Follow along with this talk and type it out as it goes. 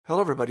Hello,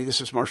 everybody. This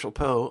is Marshall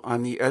Poe.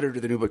 I'm the editor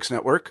of the New Books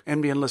Network.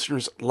 NBN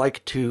listeners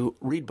like to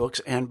read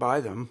books and buy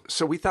them.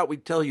 So we thought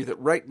we'd tell you that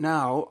right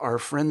now, our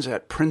friends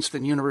at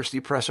Princeton University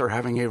Press are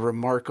having a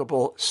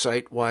remarkable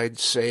site-wide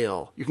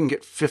sale. You can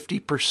get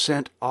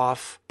 50%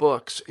 off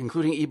books,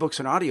 including ebooks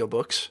and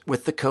audiobooks,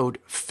 with the code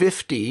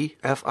 50,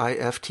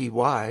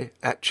 F-I-F-T-Y,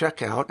 at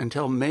checkout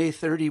until May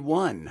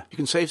 31. You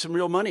can save some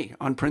real money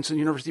on Princeton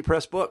University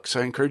Press books.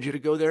 I encourage you to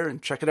go there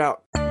and check it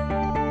out.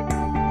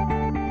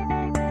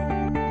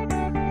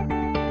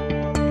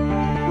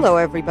 Hello,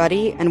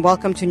 everybody, and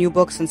welcome to New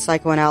Books in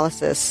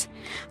Psychoanalysis.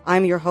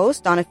 I'm your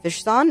host, Donna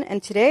Fishzon,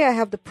 and today I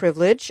have the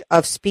privilege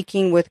of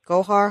speaking with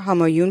Gohar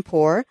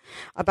Humayunpour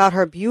about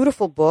her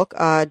beautiful book,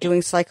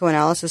 Doing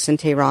Psychoanalysis in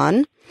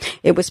Tehran.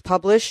 It was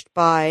published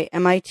by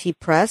MIT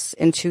Press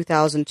in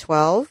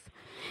 2012,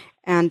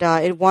 and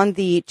it won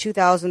the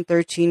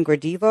 2013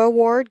 Gradiva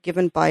Award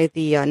given by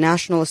the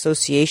National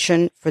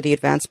Association for the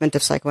Advancement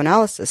of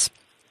Psychoanalysis.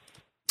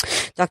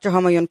 Dr.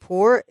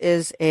 Humayunpour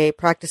is a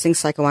practicing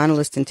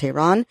psychoanalyst in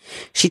Tehran.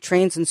 She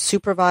trains and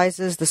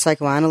supervises the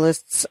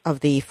psychoanalysts of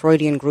the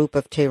Freudian Group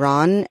of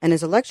Tehran and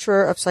is a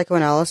lecturer of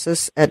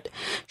psychoanalysis at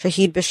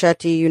Shahid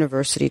Beheshti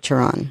University,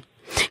 Tehran.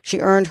 She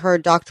earned her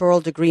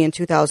doctoral degree in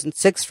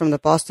 2006 from the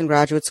Boston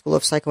Graduate School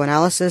of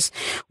Psychoanalysis,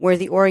 where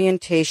the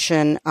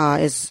orientation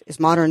is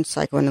modern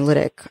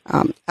psychoanalytic.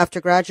 After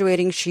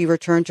graduating, she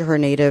returned to her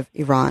native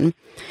Iran.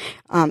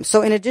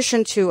 So in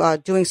addition to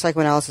doing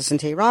psychoanalysis in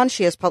Tehran,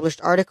 she has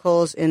published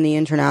articles in the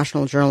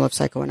International Journal of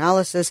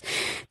Psychoanalysis,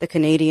 the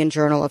Canadian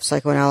Journal of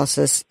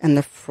Psychoanalysis, and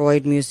the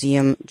Freud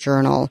Museum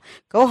Journal.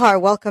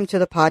 Gohar, welcome to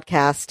the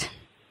podcast.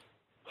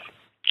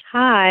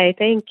 Hi,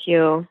 thank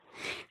you.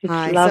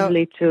 It's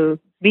lovely to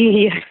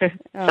be here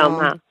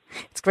somehow.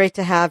 It's great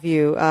to have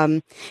you.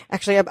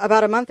 Actually,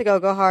 about a month ago,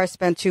 Gohar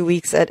spent 2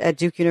 weeks at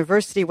Duke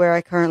University, where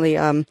I currently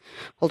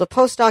hold a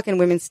postdoc in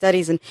women's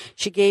studies, and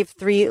she gave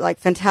 3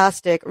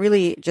 fantastic,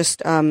 really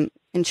just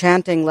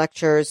enchanting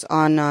lectures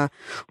on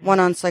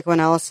one on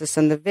psychoanalysis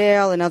and the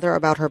veil, another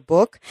about her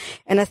book,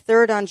 and a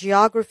third on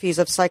geographies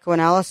of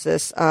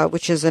psychoanalysis,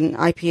 which is an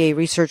IPA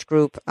research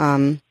group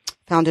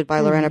founded by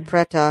Lorena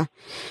Preta.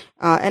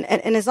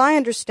 And as I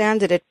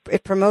understand it,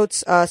 it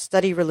promotes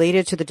study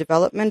related to the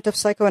development of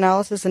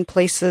psychoanalysis in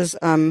places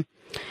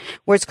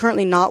where it's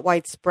currently not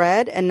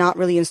widespread and not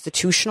really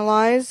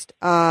institutionalized.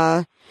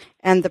 And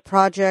the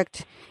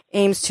project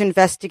aims to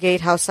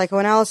investigate how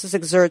psychoanalysis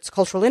exerts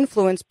cultural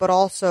influence, but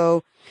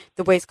also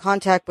the ways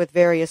contact with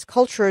various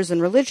cultures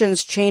and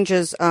religions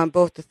changes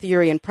both the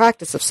theory and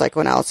practice of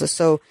psychoanalysis.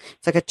 So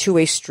it's like a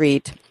two-way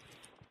street.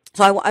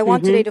 So I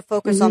want today to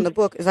focus on the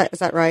book. Is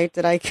that right?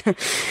 Did I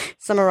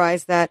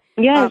summarize that?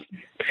 Yes.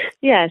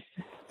 Yes.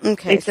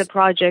 Okay. It's a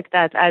project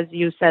that, as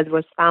you said,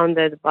 was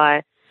founded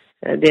by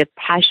the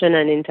passion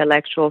and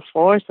intellectual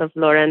force of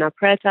Lorena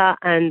Preta,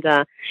 and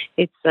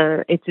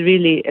it's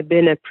really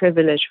been a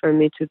privilege for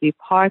me to be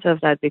part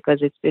of that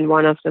because it's been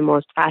one of the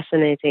most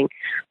fascinating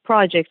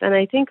projects. And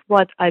I think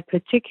what I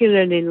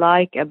particularly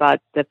like about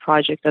the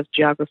project of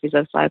Geographies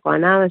of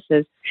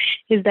Psychoanalysis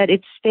is that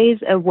it stays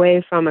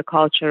away from a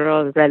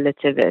cultural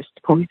relativist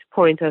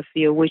point of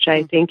view, which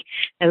I think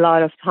a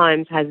lot of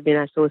times has been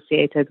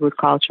associated with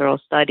cultural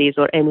studies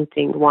or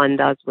anything one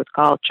does with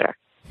culture.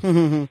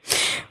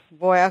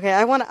 Boy, okay.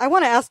 I want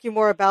to ask you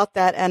more about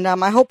that, and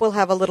I hope we'll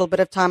have a little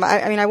bit of time.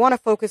 I mean, I want to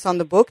focus on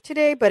the book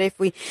today, but if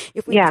we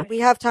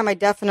have time, I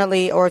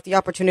definitely, or if the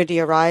opportunity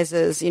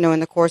arises, in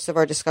the course of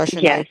our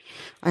discussion,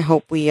 I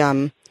hope we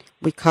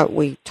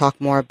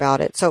talk more about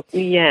it. So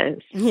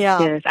yes,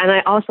 and I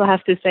also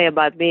have to say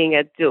about being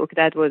at Duke,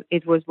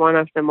 it was one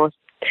of the most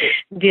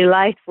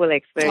delightful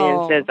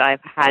experiences I've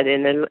had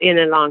in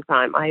a long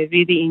time. I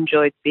really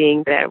enjoyed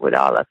being there with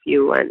all of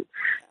you, and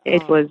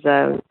it was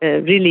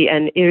really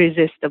an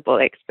irresistible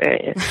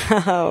experience.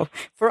 Oh,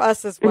 for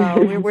us as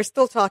well. We're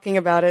still talking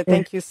about it.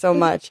 Thank you so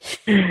much.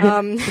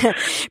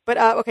 But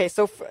okay,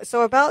 so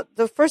about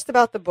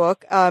the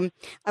book, I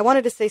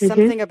wanted to say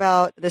something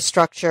about the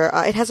structure.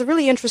 It has a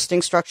really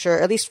interesting structure.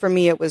 At least for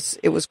me, it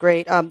was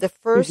great. The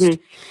first,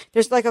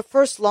 there's like a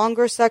first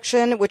longer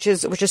section, which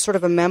is sort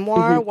of a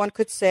memoir, one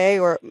could say,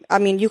 or I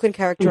mean, you can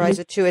characterize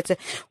it too. It's a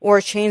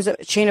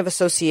chain of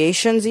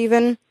associations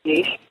even.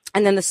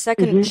 And then the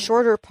second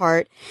shorter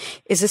part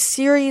is a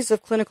series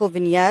of clinical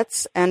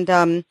vignettes, and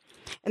then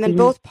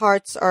both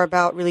parts are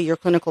about really your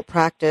clinical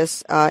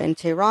practice in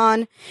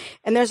Tehran.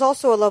 And there's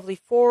also a lovely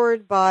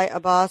foreword by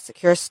Abbas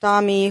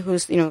Kiarostami,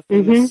 who's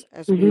famous,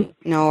 as we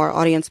know, our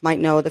audience might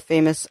know, the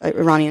famous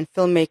Iranian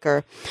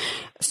filmmaker.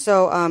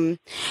 So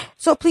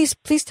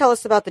please tell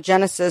us about the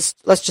genesis.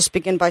 Let's just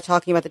begin by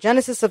talking about the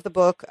genesis of the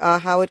book,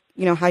 how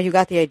you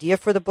got the idea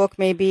for the book,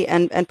 maybe,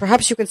 and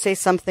perhaps you can say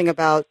something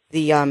about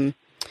the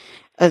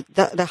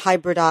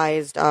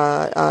hybridized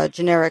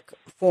generic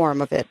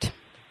form of it.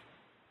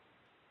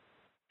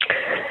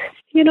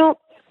 And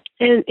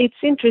it's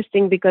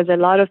interesting because a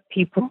lot of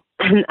people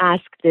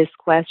ask this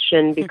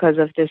question because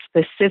of the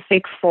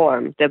specific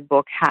form the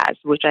book has,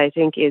 which I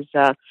think is,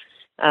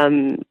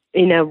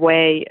 in a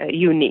way,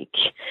 unique.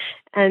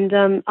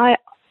 And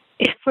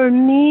For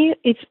me,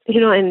 it's,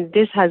 and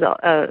this has,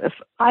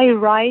 I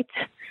write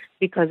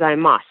because I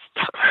must.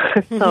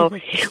 So,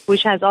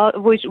 which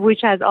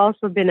has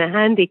also been a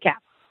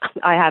handicap,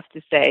 I have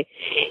to say.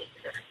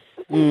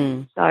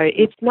 Sorry,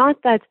 it's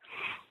not that,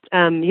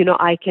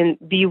 I can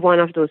be one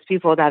of those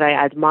people that I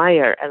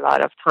admire a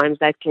lot of times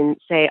that can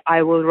say,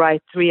 I will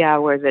write 3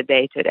 hours a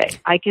day today.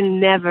 I can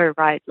never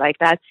write like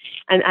that.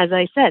 And as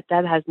I said,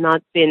 that has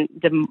not been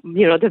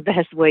the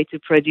best way to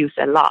produce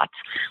a lot.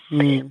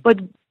 But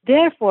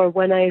therefore,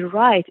 when I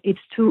write, it's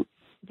to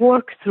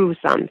work through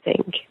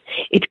something.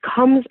 It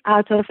comes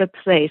out of a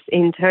place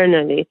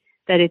internally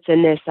that it's a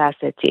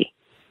necessity.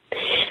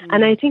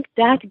 And I think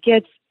that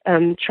gets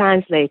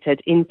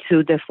translated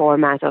into the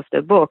format of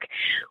the book,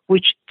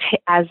 which,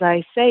 as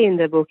I say in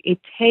the book, it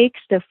takes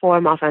the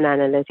form of an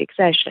analytic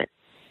session.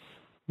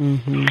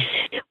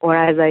 Or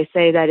as I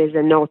say, that is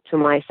a note to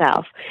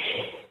myself.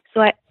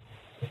 So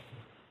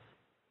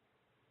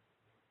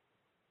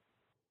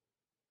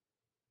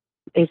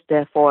is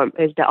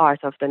the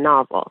art of the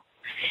novel.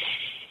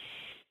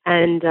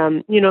 And,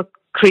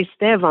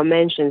 Kristeva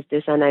mentions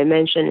this, and I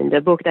mention in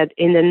the book that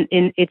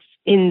it's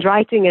in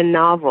writing a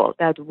novel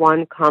that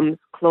one comes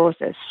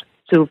closest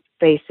to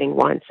facing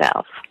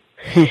oneself.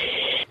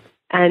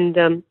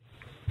 And,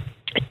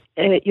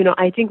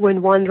 I think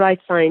when one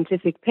writes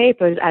scientific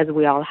papers, as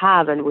we all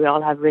have, and we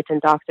all have written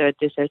doctorate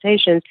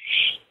dissertations,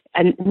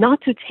 and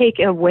not to take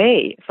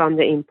away from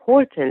the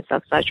importance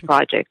of such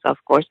projects, of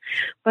course,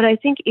 but I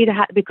think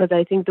because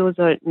I think those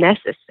are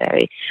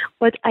necessary.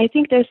 But I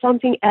think there's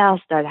something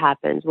else that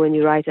happens when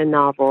you write a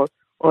novel,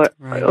 or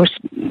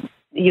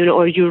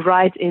you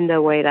write in the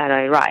way that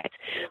I write,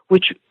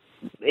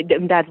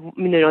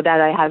 that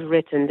I have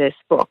written this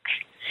book.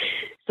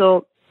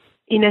 So,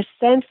 in a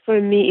sense, for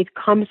me, it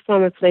comes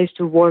from a place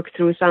to work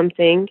through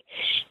something,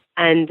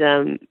 and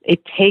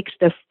it takes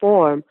the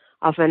form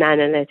of an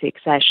analytic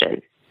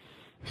session.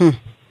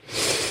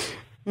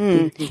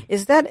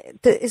 Is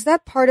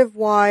that part of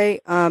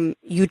why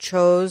you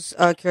chose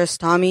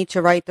Kiarostami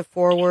to write the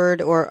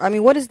foreword? Or, I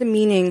mean, what is the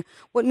meaning?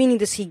 What meaning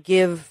does he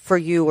give for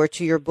you or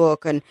to your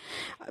book? And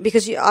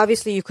because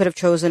obviously you could have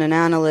chosen an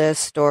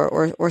analyst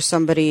or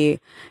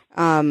somebody,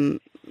 I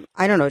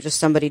don't know, just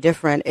somebody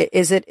different.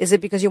 Is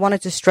it because you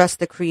wanted to stress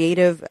the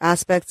creative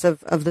aspects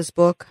of this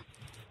book?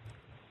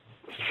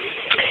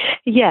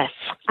 Yes,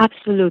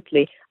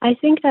 absolutely. I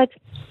think that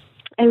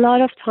a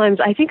lot of times,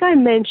 I think I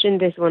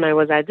mentioned this when I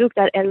was at Duke,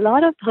 that a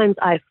lot of times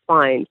I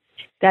find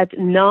that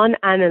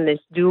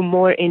non-analysts do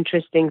more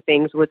interesting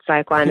things with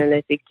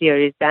psychoanalytic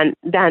theories than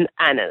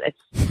analysts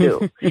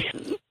do.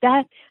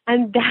 That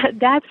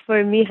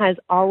for me has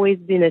always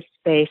been a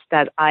space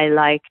that I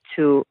like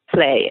to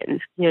play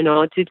in,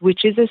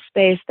 which is a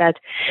space that,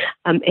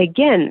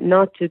 again,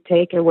 not to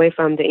take away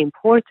from the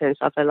importance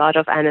of a lot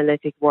of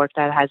analytic work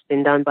that has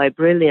been done by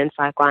brilliant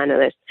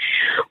psychoanalysts.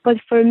 But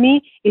for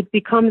me, it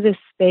becomes a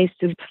space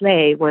to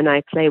play when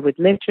I play with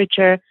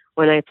literature,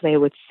 when I play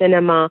with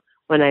cinema,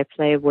 when I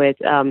play with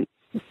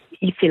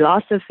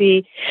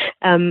philosophy.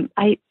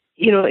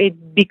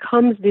 It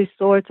becomes this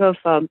sort of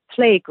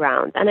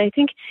playground. And I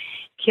think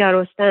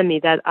Kiarostami,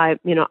 that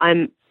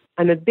I'm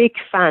a big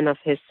fan of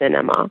his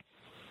cinema.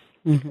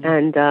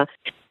 And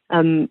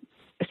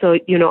so,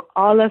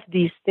 all of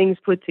these things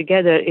put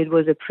together, it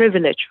was a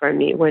privilege for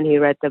me when he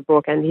read the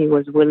book and he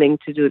was willing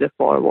to do the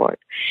foreword.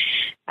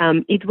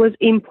 It was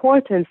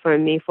important for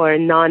me for a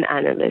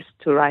non-analyst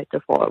to write the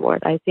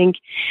foreword. I think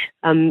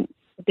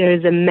there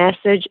is a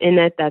message in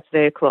it that's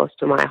very close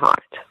to my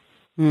heart.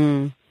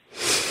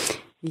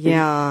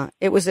 Yeah,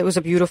 it was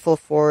a beautiful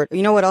foreword.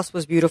 You know what else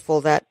was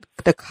beautiful? That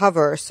the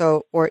cover,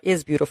 or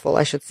is beautiful,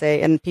 I should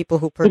say, and people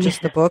who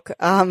purchased the book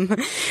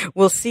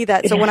will see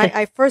that. So when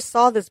I first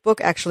saw this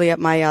book, actually at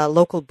my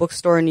local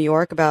bookstore in New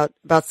York, about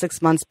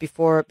 6 months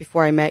before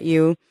I met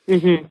you,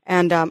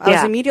 and I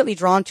was immediately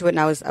drawn to it, and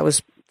I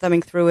was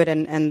thumbing through it,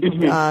 and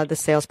the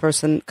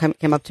salesperson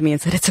came up to me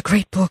and said, "It's a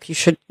great book. You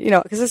should,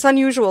 because it's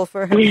unusual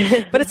for her,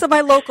 but it's at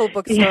my local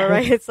bookstore,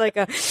 right?" It's like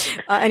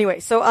anyway.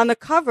 So on the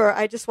cover,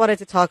 I just wanted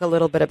to talk a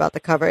little bit about the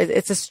cover.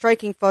 It's a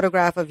striking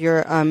photograph of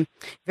your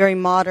very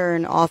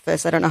modern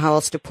office. I don't know how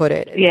else to put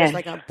it. There's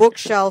like a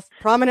bookshelf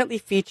prominently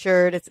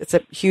featured. It's a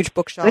huge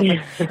bookshelf,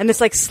 and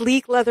this like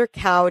sleek leather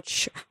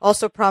couch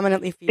also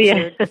prominently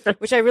featured,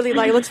 which I really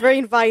like. It looks very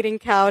inviting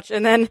couch,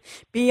 and then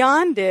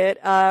beyond it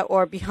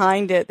or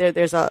behind it,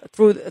 there's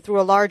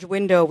through a large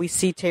window, we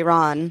see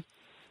Tehran.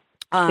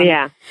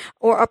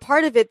 Or a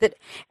part of it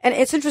and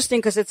it's interesting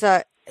because it's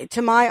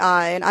to my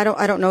eye, and I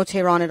don't know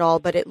Tehran at all,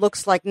 but it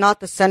looks like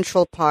not the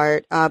central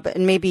part, but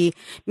maybe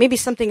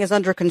something is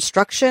under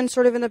construction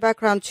sort of in the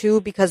background too,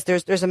 because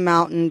there's a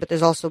mountain, but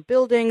there's also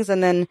buildings,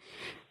 and then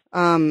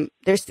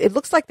it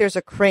looks like there's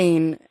a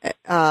crane,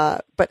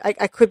 but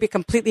I could be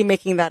completely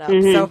making that up.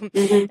 So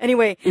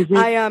anyway,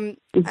 I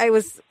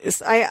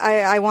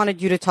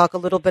wanted you to talk a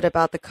little bit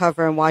about the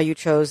cover and why you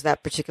chose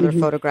that particular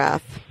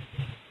photograph.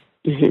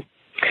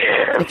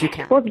 If you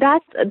can. Well,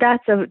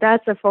 that's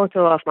a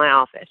photo of my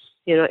office.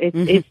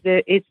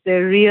 It's the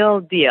real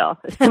deal.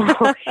 So,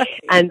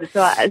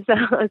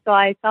 so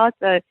I thought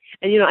that,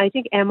 and I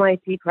think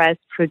MIT Press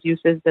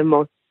produces the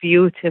most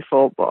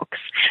beautiful books.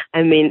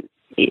 I mean,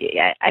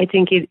 I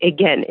think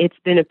it's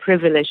been a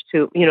privilege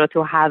to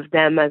have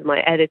them as my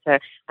editor.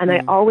 And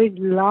I always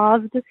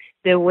loved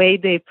the way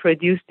they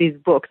produce these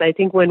books. I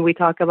think when we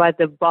talk about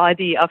the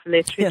body of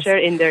literature,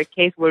 in their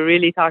case, we're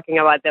really talking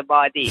about the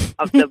body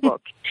of the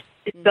book.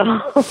 So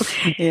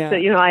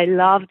I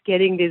loved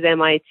getting these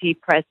MIT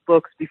Press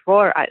books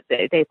before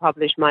they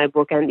published my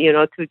book, and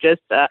to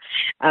just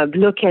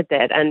look at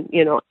that. And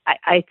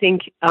I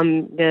think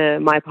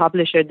my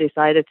publisher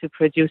decided to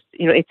produce.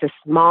 It's a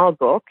small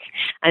book,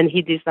 and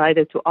he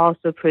decided to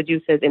also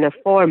produce it in a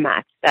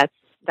format that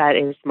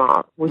is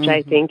small, which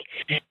I think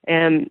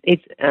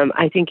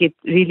I think it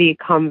really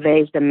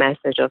conveys the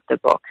message of the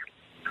book.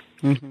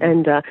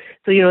 And so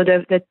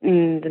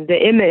the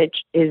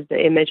image is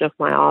the image of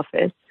my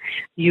office.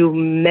 You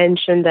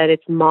mentioned that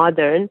it's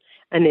modern,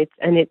 and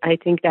I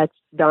think that's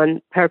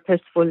done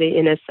purposefully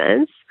in a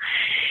sense,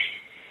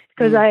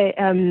 because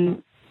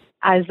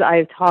as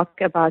I talk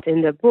about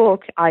in the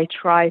book, I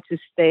try to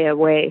stay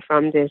away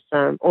from this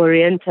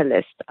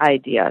Orientalist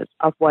ideas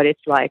of what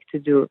it's like to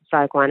do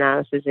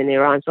psychoanalysis in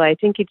Iran. So I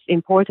think it's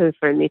important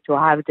for me to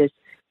have this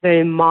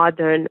very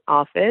modern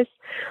office,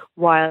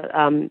 while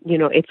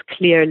it's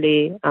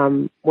clearly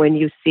when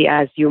you see,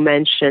 as you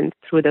mentioned,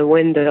 through the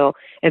window,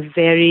 a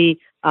very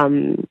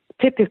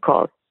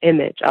typical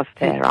image of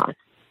Tehran.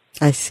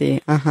 I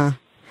see.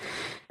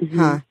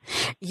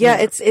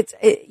 Yeah,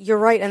 you're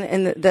right,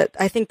 and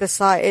I think the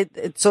size.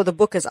 So the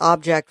book is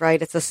object,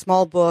 right? It's a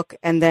small book,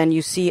 and then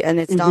you see, and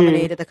it's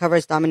dominated. The cover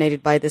is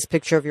dominated by this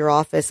picture of your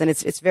office, and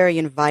it's very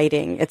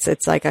inviting.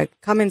 It's like a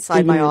come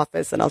inside my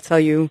office, and I'll tell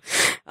you.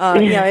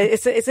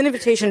 It's an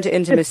invitation to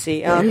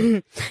intimacy.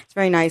 It's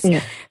very nice.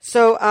 Yeah.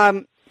 So,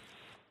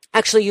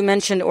 actually, you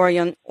mentioned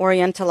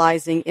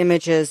orientalizing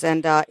images,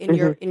 and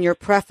in your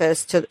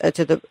preface to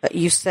the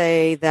you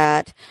say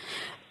that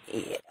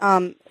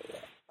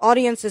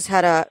audiences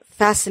had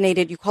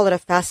you call it a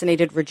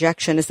fascinated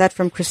rejection. Is that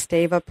from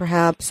Kristeva,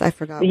 perhaps? I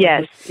forgot.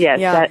 Yes.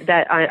 Yeah.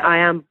 That I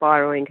am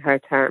borrowing her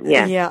term.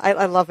 Yeah. Yeah,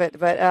 I love it.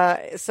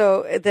 But,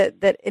 so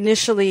that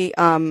initially,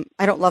 I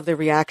don't love the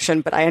reaction,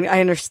 but I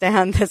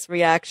understand this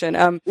reaction.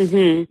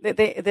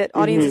 That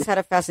audiences had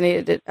a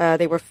fascinated,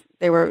 they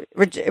were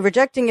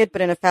rejecting it,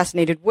 but in a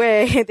fascinated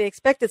way. They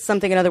expected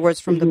something, in other words,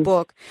 from the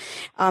book,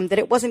 that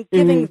it wasn't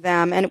giving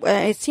them. And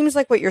it seems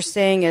like what you're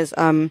saying is,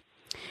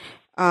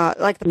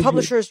 like the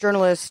publishers,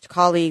 journalists,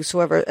 colleagues,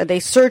 whoever, they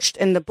searched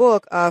in the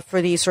book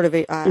for these sort of,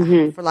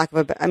 for lack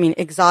of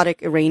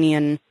exotic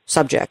Iranian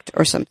subject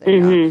or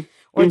something,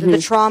 or the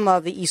trauma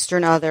of the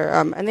Eastern other,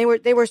 and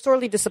they were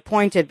sorely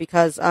disappointed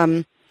because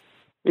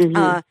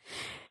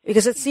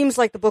it seems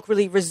like the book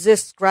really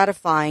resists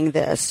gratifying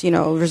this,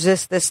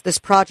 resists this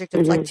project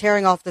of like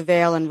tearing off the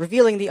veil and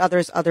revealing the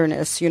other's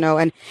otherness,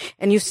 and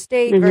you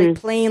state very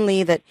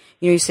plainly that,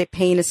 you say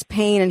pain is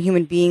pain and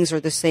human beings are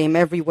the same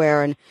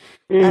everywhere, and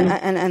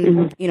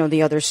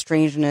the other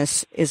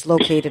strangeness is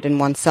located in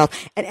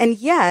oneself. And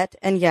yet,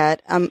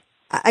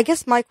 I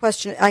guess my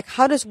question, like,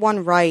 how does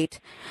one write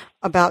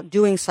about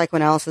doing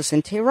psychoanalysis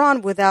in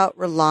Tehran without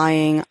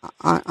relying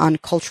on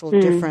cultural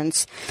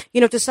difference,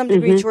 to some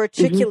degree to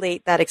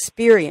articulate that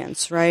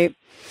experience, right?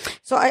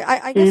 So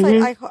I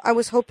guess I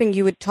was hoping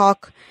you would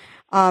talk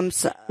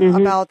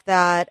about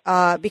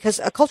that, because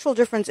a cultural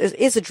difference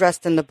is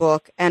addressed in the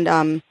book,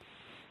 and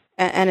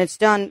it's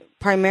done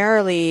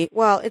primarily,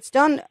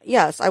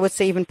 yes, I would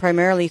say even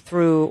primarily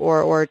through,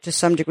 or to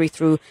some degree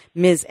through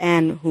Ms.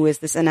 N, who is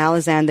this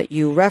Analizan that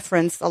you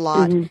referenced a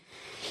lot.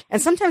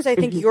 And sometimes I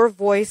think your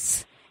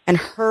voice and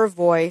her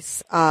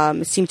voice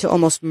seem to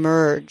almost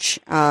merge.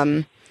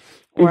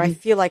 Or I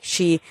feel like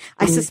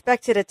I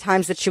suspected at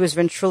times that she was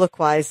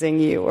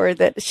ventriloquizing you, or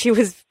that she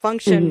was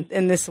functioned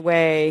in this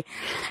way.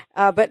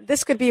 But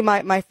this could be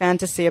my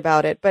fantasy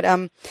about it. But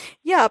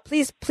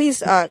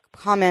please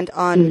comment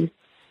on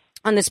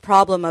this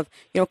problem of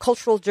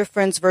cultural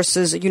difference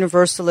versus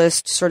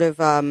universalist sort of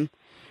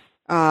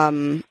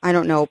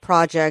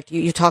project.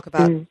 You talk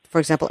about, for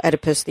example,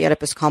 Oedipus, the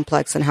Oedipus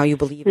complex, and how you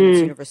believe in its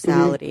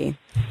universality.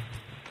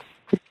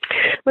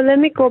 Well, let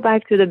me go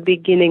back to the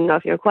beginning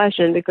of your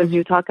question, because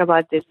you talk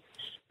about this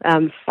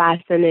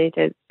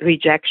fascinated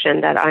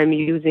rejection that I'm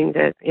using,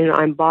 that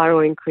I'm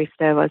borrowing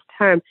Kristeva's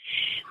term.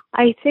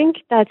 I think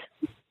that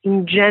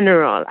in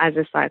general, as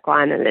a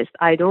psychoanalyst,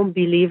 I don't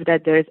believe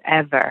that there's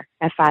ever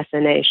a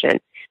fascination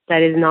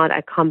that is not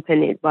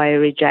accompanied by a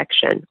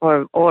rejection,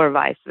 or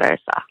vice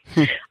versa.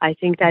 I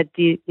think that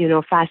the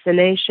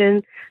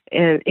fascination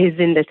is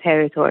in the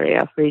territory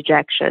of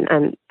rejection,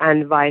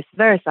 and vice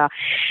versa.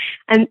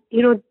 And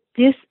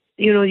this,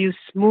 you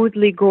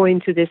smoothly go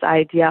into this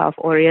idea of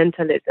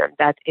Orientalism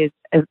that is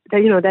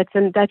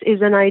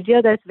an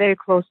idea that's very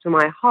close to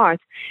my heart.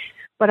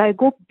 But I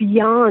go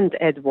beyond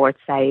Edward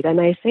Said,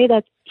 and I say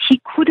that he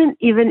couldn't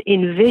even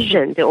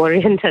envision the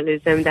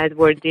Orientalism that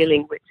we're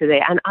dealing with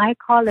today. And I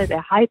call it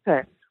a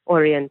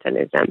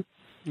hyper-Orientalism.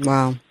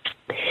 Wow.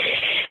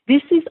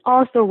 this is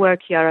also where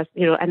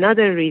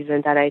another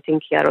reason that I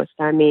think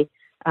Kiarostami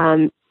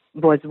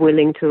was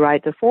willing to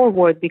write the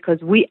foreword,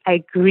 because we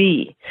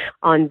agree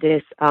on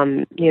this,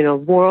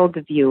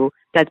 worldview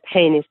that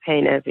pain is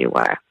pain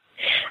everywhere.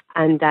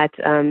 And that,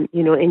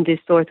 in this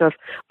sort of,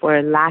 for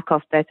a lack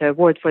of better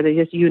word, for the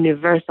just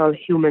universal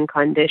human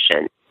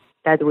condition,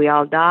 that we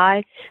all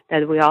die,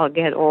 that we all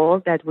get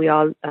old, that we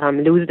all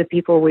lose the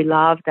people we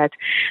love, that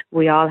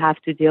we all have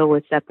to deal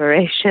with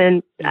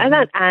separation, and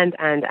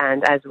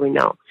as we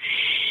know,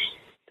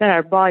 that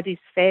our bodies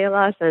fail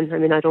us.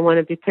 And I don't want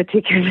to be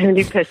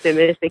particularly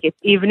pessimistic. It's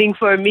evening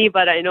for me,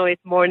 but I know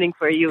it's morning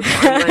for you,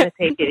 so I'm going to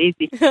take it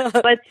easy.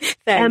 But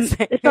Thanks.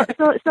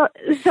 So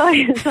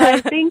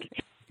I think.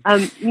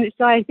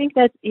 So I think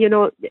that,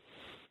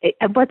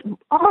 but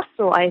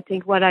also I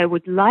think what I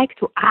would like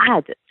to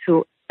add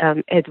to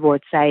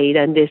Edward Said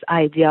and this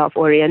idea of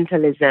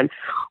Orientalism,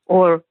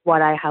 or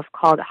what I have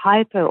called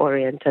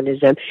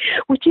hyper-Orientalism,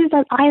 which is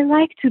that I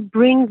like to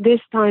bring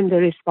this time the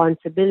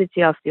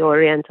responsibility of the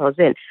Orientals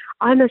in.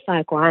 I'm a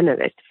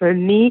psychoanalyst. For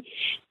me,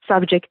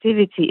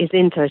 subjectivity is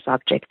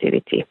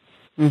intersubjectivity.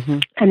 Mm-hmm.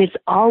 And it's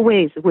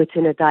always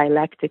within a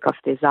dialectic of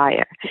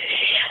desire.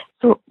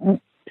 So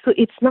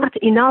it's not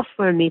enough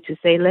for me to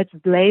say, let's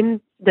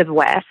blame the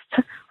West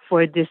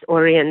for this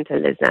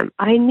Orientalism.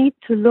 I need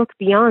to look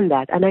beyond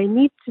that, and I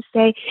need to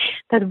say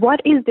that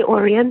what is the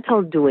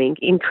Oriental doing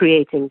in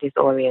creating this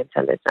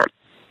Orientalism?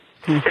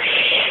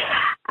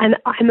 And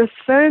I'm a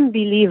firm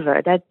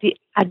believer that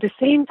at the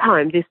same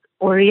time, this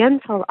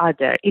Oriental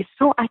other is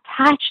so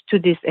attached to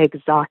this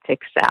exotic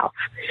self,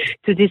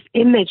 to this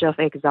image of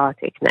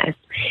exoticness.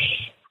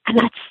 And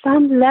at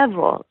some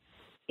level,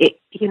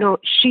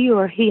 she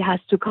or he has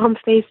to come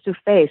face to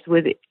face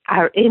with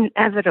our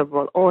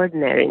inevitable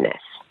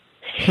ordinariness.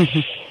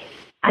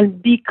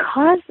 And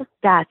because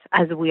that,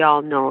 as we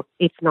all know,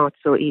 it's not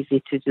so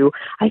easy to do,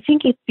 I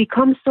think it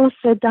becomes so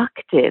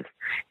seductive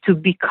to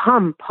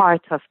become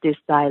part of this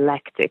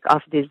dialectic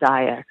of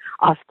desire,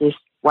 of this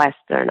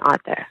Western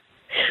other.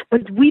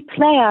 But we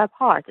play our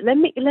part. Let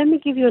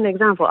me give you an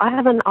example. I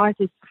have an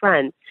artist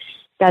friend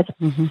that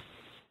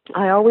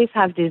I always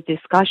have these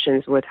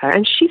discussions with her,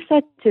 and she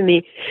said to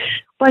me,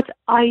 but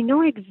I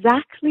know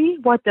exactly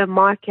what the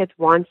market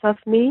wants of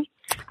me,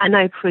 and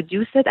I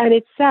produce it, and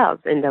it sells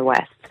in the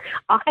West.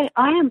 I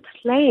am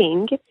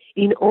playing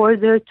in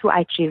order to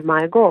achieve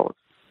my goals.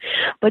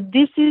 But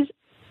this is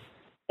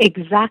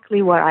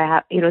exactly where I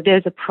have,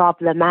 there's a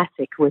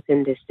problematic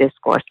within this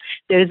discourse.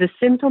 There's a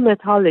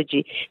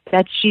symptomatology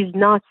that she's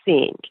not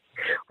seeing,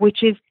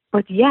 which is,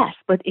 but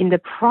in the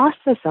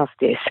process of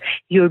this,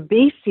 you're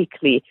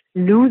basically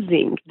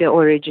losing the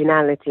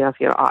originality of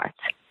your art,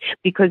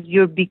 because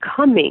you're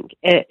becoming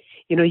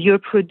you're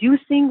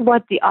producing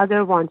what the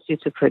other wants you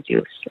to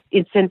produce.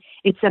 It's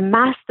a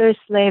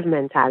master-slave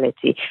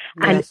mentality.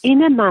 Yes. And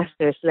in a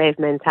master-slave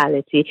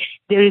mentality,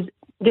 there is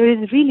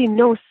really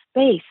no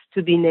space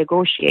to be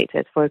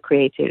negotiated for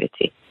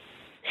creativity.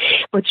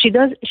 But she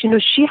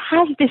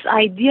has this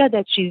idea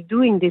that she's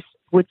doing this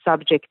with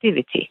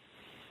subjectivity.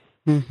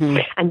 Mm-hmm.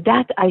 And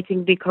that, I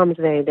think, becomes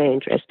very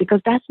dangerous,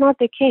 because that's not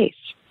the case.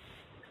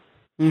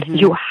 Mm-hmm.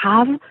 You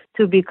have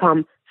to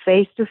become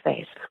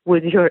face-to-face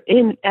with your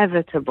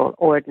inevitable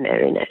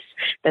ordinariness,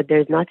 that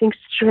there's nothing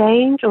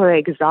strange or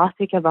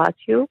exotic about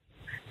you,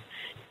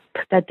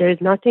 that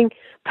there's nothing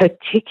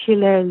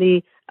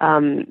particularly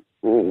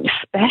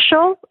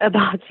special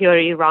about your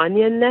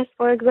Iranianness,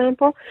 for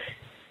example.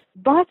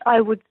 But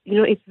I would,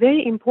 it's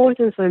very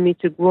important for me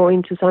to go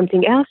into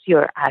something else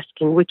you're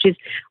asking, which is,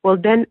 well,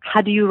 then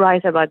how do you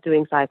write about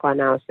doing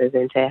psychoanalysis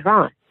in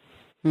Tehran?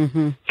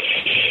 Mm-hmm.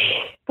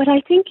 But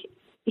I think,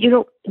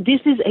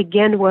 this is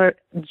again where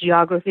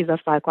Geographies of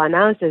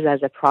Psychoanalysis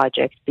as a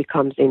project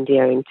becomes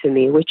endearing to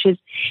me, which is,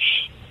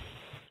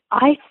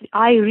 I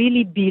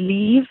really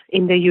believe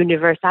in the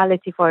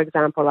universality, for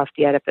example, of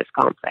the Oedipus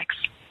complex.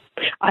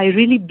 I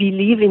really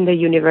believe in the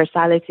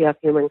universality of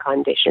human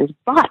conditions.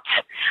 But,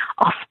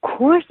 of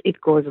course,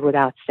 it goes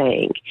without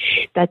saying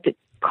that the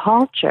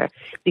culture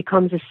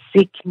becomes a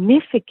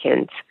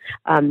significant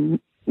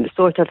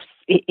sort of,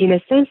 in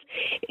a sense,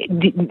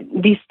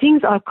 these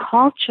things are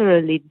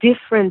culturally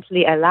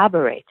differently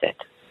elaborated.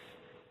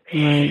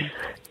 Right.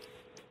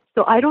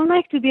 So I don't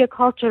like to be a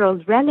cultural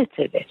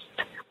relativist,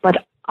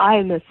 but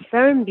I'm a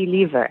firm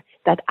believer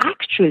that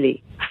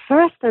actually,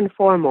 first and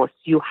foremost,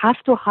 you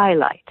have to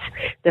highlight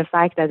the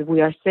fact that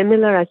we are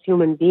similar as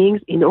human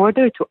beings in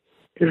order to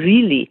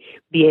really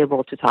be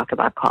able to talk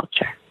about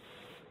culture.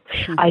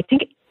 Mm-hmm. I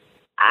think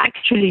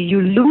actually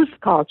you lose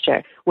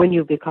culture when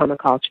you become a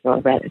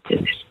cultural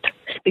relativist,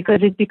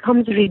 because it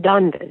becomes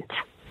redundant.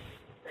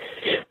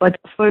 But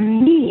for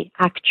me,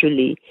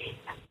 actually,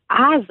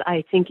 as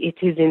I think it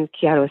is in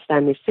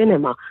Kiarostami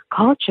cinema,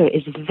 culture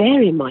is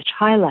very much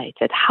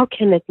highlighted. How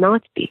can it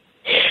not be?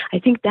 I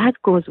think that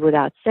goes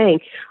without saying.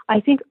 I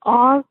think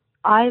all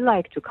I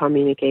like to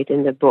communicate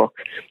in the book,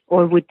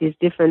 or with these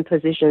different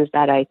positions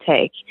that I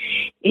take,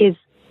 is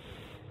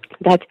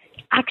that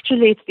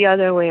actually it's the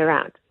other way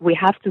around. We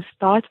have to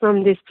start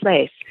from this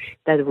place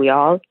that we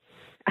all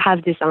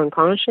have this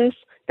unconscious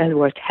that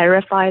we're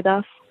terrified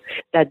of,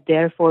 that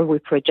therefore we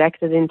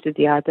projected into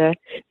the other,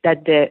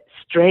 that the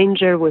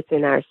stranger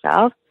within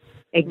ourselves,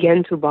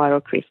 again to borrow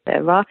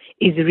Kristeva,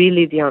 is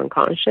really the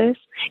unconscious.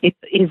 It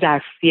is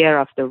our fear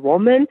of the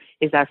woman,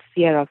 is our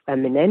fear of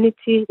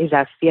femininity, is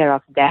our fear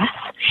of death.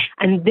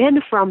 And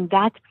then from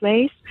that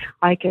place,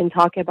 I can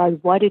talk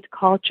about what it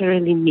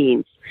culturally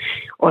means,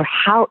 or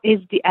how is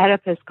the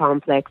Oedipus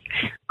complex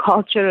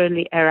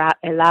culturally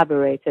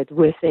elaborated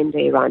within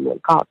the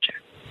Iranian culture.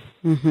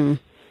 Mm-hmm.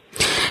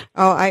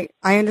 Oh, I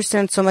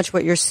understand so much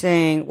what you're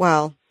saying.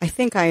 Well, I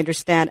think I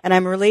understand, and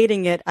I'm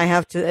relating it, I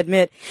have to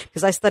admit,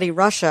 because I study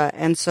Russia,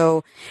 and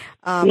so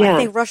I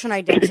think Russian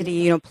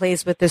identity,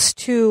 plays with this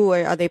too.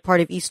 Are they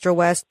part of East or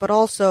West? But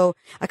also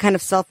a kind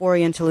of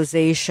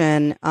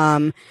self-orientalization.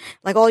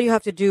 Like all you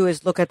have to do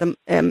is look at the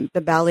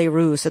Ballet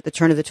Russe at the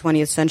turn of the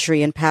 20th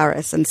century in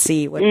Paris and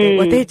see what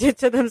they did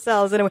to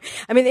themselves. Anyway,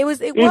 I mean, it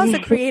was a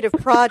creative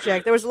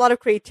project. There was a lot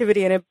of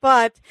creativity in it,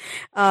 but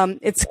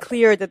it's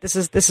clear that this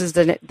is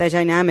the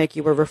dynamic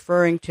you were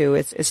referring to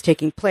is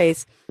taking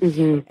place.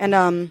 Mm-hmm. And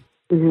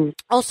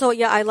also,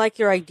 I like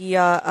your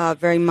idea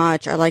very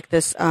much. I like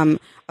this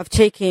of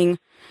taking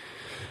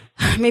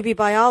maybe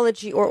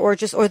biology or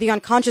the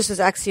unconscious is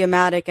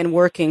axiomatic and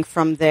working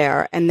from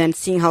there, and then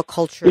seeing how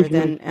culture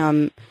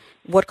then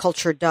what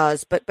culture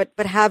does, but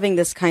having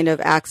this kind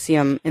of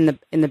axiom in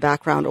the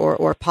background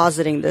or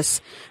positing this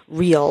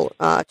real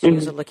to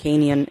use a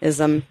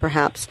Lacanianism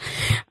perhaps.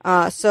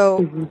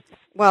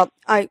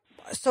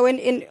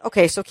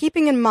 So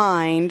keeping in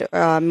mind,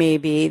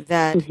 maybe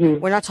that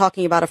we're not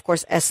talking about, of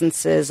course,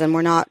 essences, and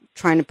we're not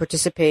trying to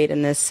participate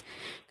in this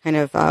kind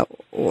of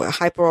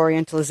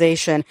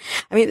hyper-orientalization.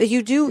 I mean,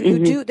 you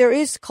do. There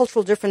is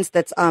cultural difference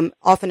that's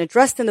often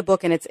addressed in the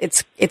book, and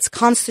it's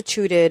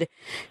constituted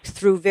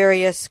through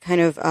various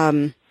kind of.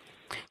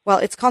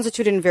 It's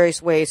constituted in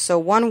various ways. So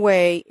one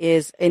way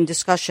is in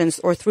discussions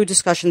or through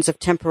discussions of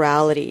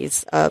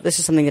temporalities. This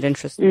is something that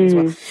interests me as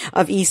well,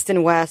 of East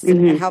and West,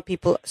 and how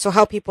people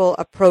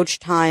approach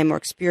time or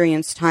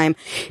experience time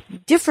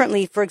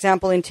differently. For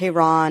example, in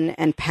Tehran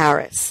and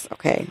Paris.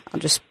 Okay, I'll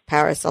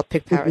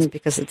pick Paris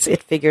because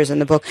it figures in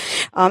the book.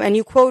 And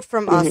you quote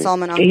from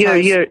Salman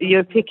Akhtar's.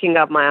 You're picking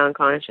up my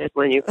unconscious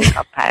when you pick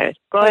up Paris.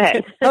 Go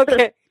ahead.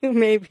 Okay.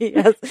 Maybe,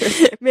 yes.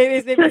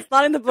 Maybe it's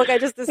not in the book. I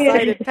just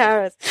decided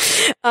Paris.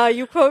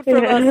 You quote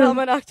from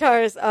Salman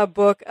Akhtar's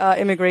book,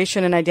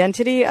 Immigration and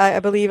Identity,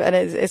 I believe. And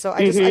I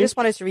just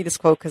wanted to read this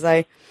quote because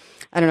I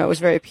don't know, it was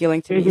very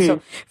appealing to me.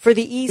 So for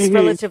the East,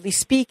 relatively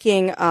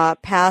speaking,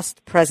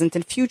 past, present,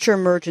 and future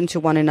merge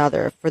into one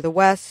another. For the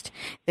West,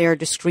 they are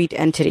discrete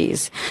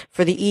entities.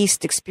 For the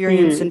East,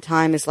 experience in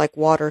time is like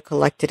water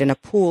collected in a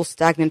pool,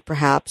 stagnant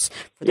perhaps.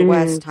 For the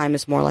West, time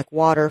is more like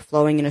water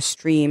flowing in a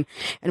stream.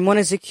 And one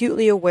is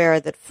acutely aware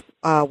that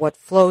what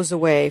flows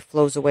away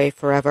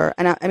forever.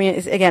 And I mean,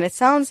 it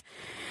sounds...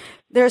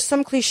 There's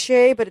some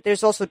cliche, but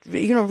there's also,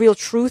 real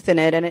truth in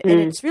it. And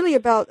it's really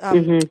about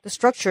the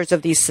structures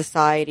of these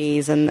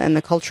societies and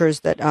the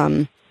cultures that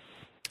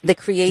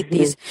create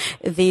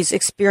these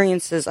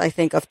experiences, I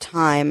think, of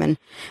time. And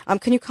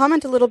can you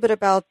comment a little bit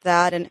about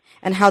that and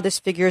how this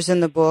figures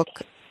in the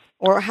book,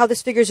 or how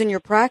this figures in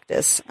your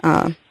practice,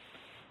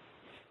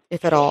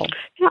 if at all?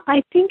 Yeah,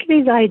 I think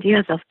these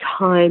ideas of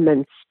time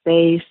and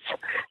space,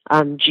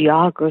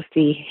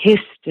 geography,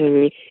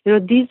 history,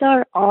 these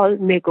are all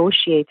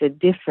negotiated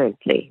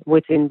differently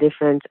within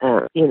different,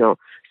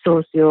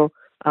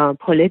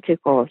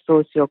 socio-political,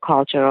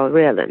 socio-cultural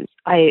realms.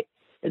 I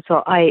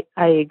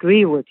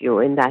agree with you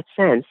in that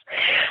sense.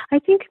 I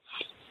think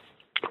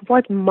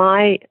what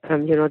my,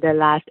 the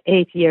last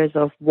 8 years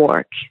of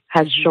work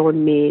has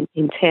shown me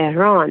in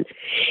Tehran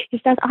is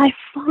that I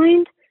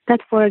find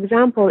that, for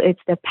example,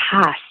 it's the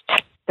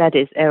past that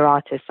is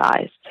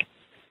eroticized.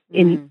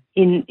 In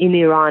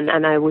Iran,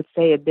 and I would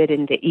say a bit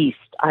in the East,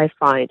 I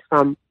find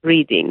from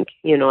reading,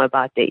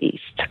 about the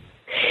East.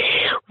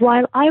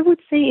 While I would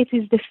say it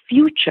is the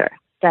future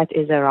that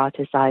is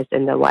eroticized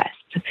in the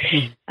West.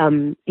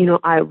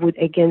 I would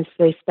again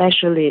say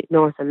especially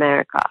North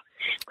America.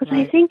 Because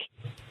I think,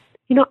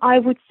 I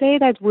would say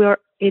that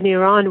in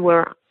Iran,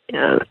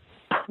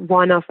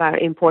 one of our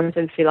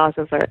important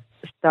philosophers,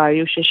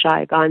 Dariush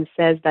Shaigan,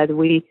 says that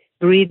we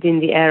breathe in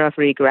the air of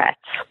regret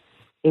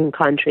in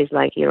countries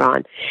like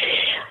Iran.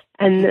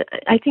 And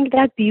I think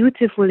that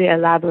beautifully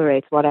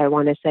elaborates what I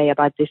want to say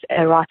about this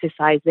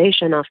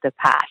eroticization of the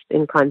past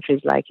in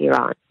countries like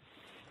Iran.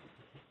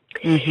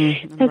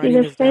 That in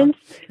a sense,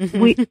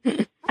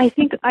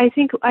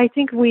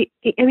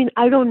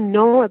 I don't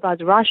know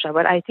about Russia,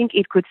 but I think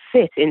it could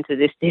fit into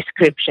this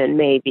description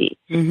maybe.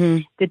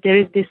 That there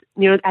is this,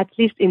 at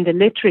least in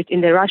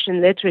the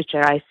Russian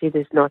literature, I see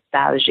this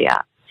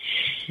nostalgia.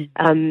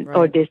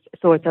 Or this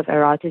sort of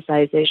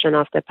eroticization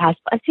of the past.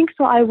 I think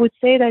so. I would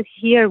say that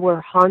here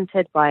we're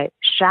haunted by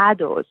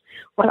shadows.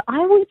 Well,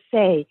 I would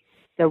say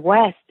the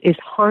West is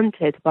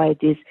haunted by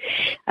this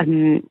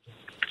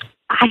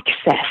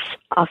access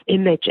of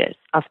images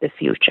of the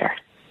future,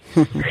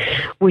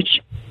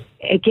 which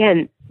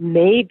again,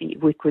 maybe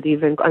we could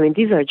even, I mean,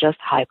 these are just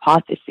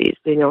hypotheses,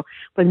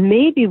 but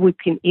maybe we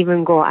can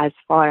even go as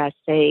far as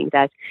saying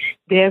that,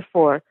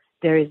 therefore,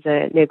 there is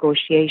a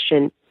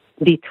negotiation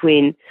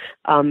between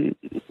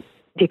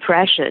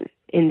depression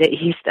in the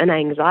East and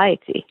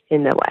anxiety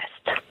in the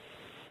West.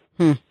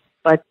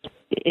 But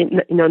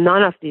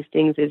none of these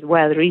things is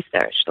well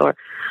researched or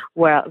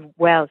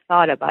well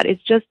thought about.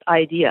 It's just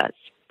ideas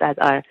that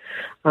are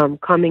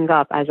coming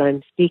up as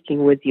I'm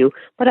speaking with you.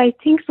 But I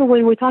think so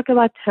when we talk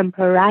about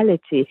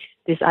temporality,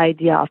 this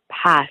idea of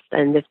past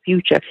and the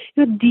future,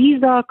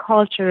 these are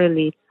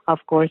culturally,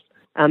 of course,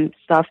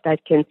 stuff that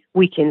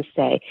we can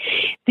say.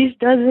 This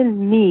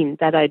doesn't mean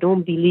that I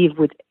don't believe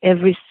with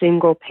every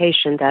single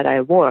patient that I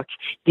work,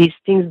 these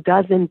things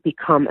doesn't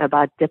become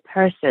about the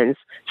person's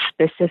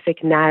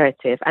specific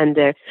narrative and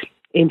their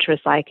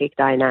intrapsychic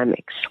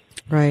dynamics.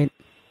 Right.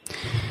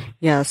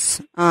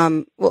 Yes.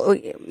 Well,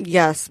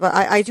 yes, but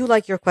I do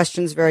like your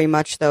questions very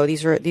much, though.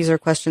 These are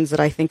questions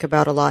that I think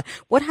about a lot.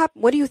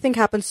 What do you think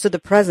happens to the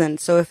present?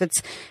 So if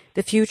it's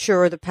the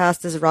future or the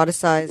past is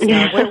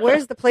eroticized,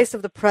 where's the place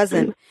of the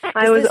present?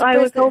 I was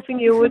hoping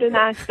you wouldn't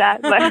ask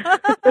that,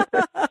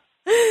 but.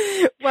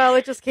 Well,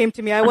 it just came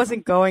to me. I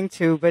wasn't going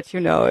to, but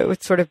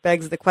it sort of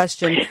begs the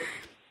question.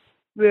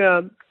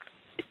 Yeah.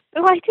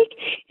 Well, I think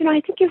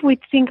if we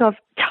think of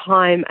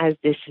time as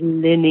this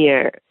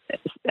linear,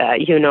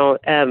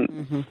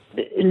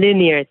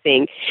 linear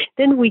thing,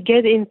 then we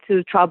get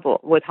into trouble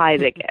with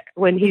Heidegger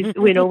when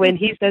when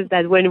he says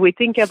that when we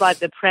think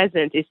about the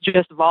present, it's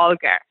just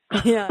vulgar.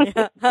 Yeah.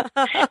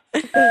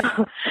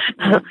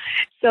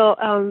 So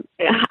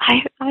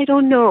I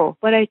don't know,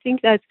 but I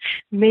think that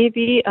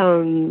maybe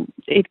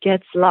it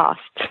gets lost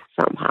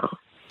somehow.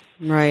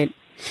 Right.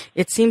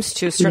 It seems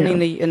to,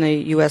 certainly in the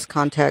U.S.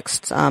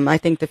 context, I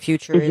think the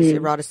future is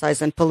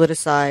eroticized and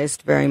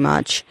politicized very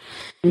much.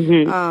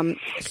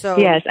 So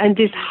yes, and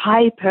this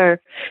hyper,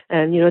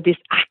 this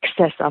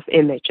access of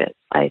images,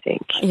 I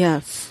think.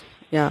 Yes,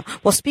 yeah.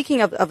 Well,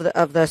 speaking of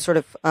the sort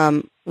of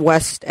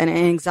West and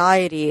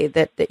anxiety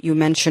that you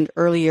mentioned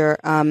earlier,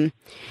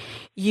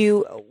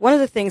 one of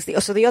the things,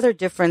 the other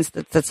difference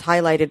that's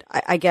highlighted,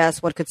 I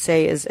guess, one could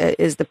say is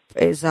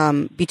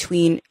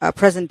between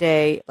present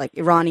day, like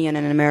Iranian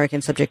and American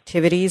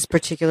subjectivities,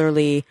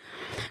 particularly.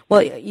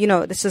 Well,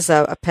 this is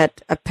a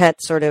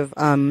pet sort of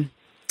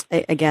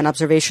again,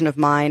 observation of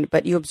mine,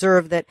 but you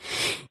observe that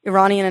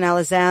Iranian and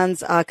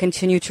Alazans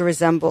continue to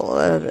resemble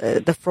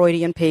the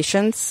Freudian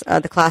patients,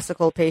 the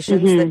classical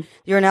patients. That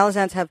your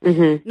Alazans have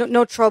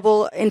no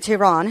trouble in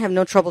Tehran, have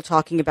no trouble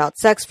talking about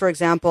sex, for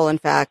example. In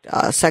fact,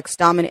 sex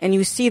dominate, and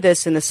you see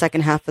this in the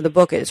second half of the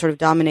book. It sort of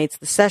dominates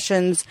the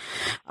sessions.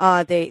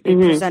 They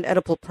present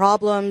Oedipal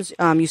problems.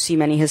 You see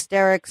many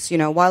hysterics.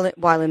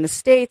 While in the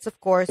States, of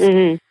course.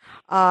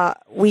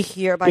 We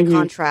hear, by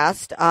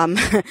contrast,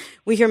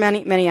 we hear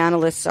many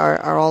analysts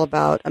are all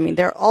about,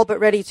 they're all but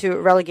ready to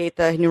relegate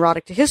the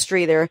neurotic to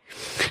history. They're,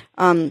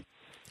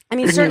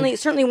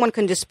 certainly one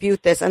can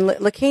dispute this, and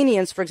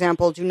Lacanians, for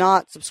example, do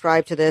not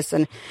subscribe to this,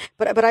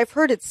 but I've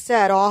heard it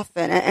said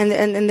often,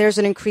 and there's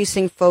an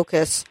increasing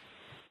focus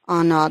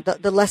on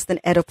the less than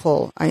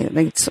Oedipal. I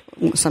think it's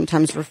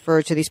sometimes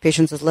referred to these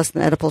patients as less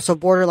than Oedipal, so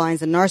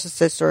borderlines and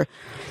narcissists, or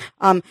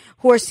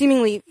who are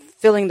seemingly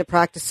filling the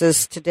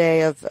practices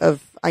today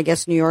of I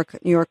guess New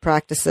York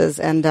practices.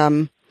 And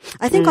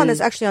I think on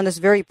this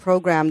very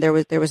program there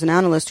was an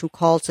analyst who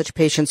called such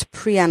patients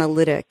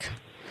pre-analytic.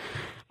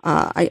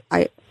 I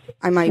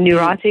might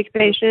neurotic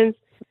patients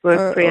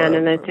were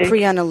pre-analytic.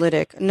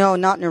 Pre-analytic, no,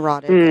 not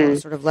neurotic,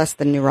 sort of less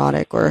than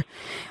neurotic, or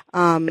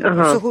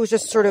so who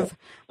just sort of,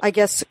 I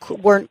guess,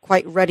 weren't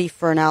quite ready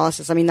for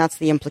analysis. That's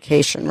the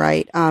implication,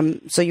 right?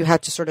 So you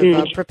had to sort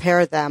of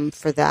prepare them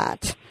for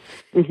that.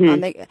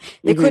 They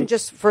couldn't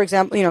just, for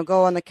example,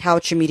 go on the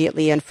couch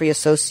immediately and free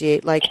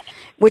associate,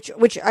 which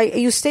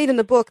you state in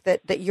the book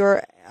that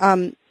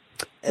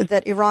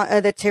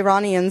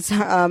Tehranians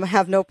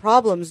have no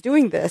problems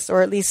doing this,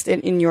 or at least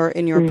in your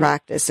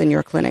practice, in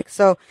your clinic.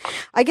 So,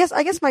 I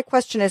guess my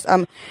question is,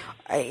 do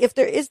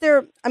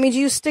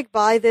you stick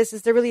by this?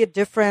 Is there really a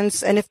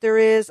difference? And if there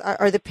is,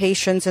 are the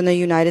patients in the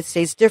United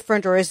States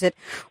different, or is the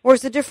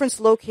difference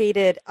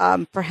located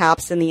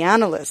perhaps in the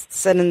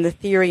analysts and in the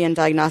theory and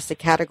diagnostic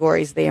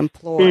categories they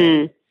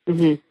employ?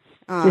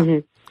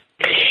 I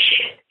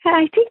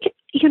think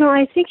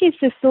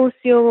it's a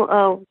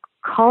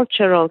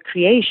socio-cultural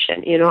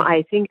creation.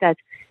 I think that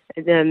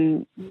it's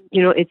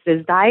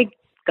the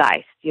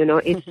zeitgeist.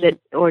 It's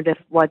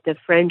what the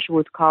French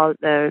would call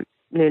the.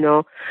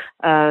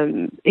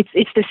 It's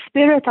the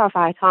spirit of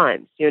our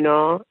times,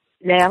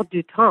 l'air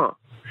du temps.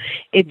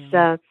 It's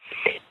so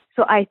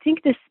I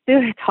think the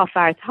spirit of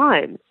our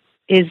times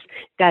is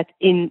that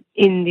in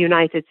the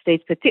United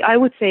States, I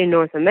would say in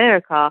North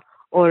America,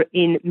 or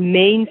in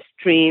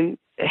mainstream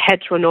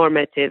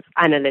heteronormative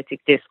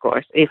analytic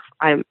discourse, if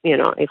I'm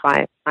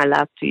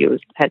allowed to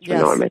use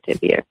heteronormative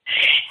here.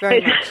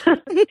 Very much.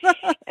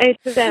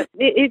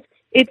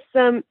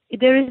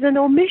 There is an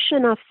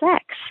omission of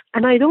sex,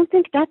 and I don't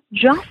think that's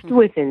just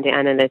within the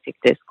analytic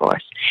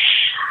discourse.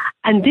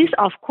 And this,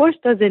 of course,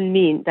 doesn't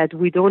mean that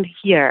we don't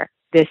hear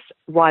this,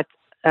 what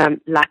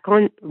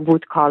Lacan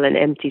would call an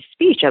empty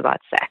speech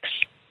about sex.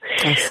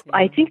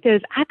 I think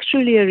there's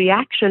actually a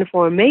reaction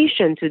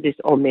formation to this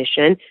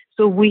omission.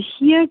 So we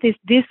hear this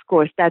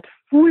discourse that's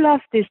full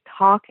of this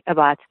talk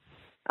about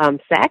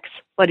sex,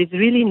 but it's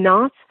really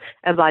not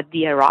about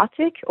the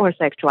erotic or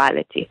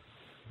sexuality.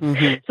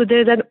 Mm-hmm. So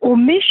there's an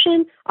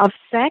omission of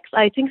sex,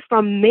 I think,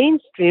 from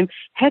mainstream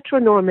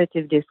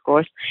heteronormative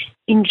discourse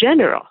in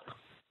general,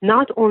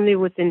 not only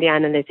within the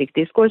analytic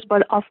discourse,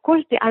 but of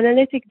course the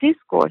analytic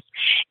discourse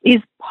is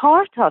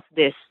part of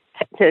this.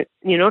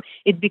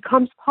 It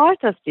becomes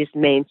part of this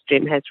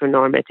mainstream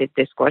heteronormative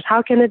discourse.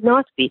 How can it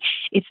not be?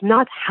 It's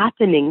not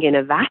happening in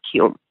a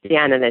vacuum, the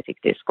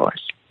analytic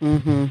discourse.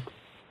 Mm-hmm.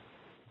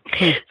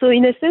 So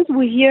in a sense,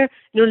 we hear,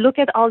 look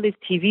at all these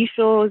TV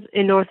shows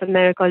in North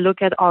America,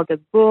 look at all the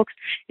books,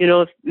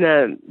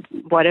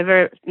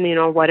 whatever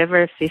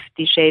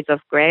 50 Shades of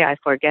Grey, I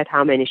forget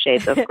how many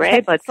shades of gray,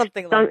 but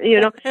something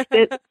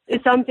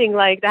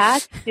like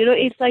that.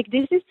 It's like,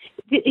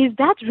 is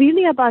that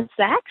really about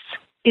sex?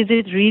 Is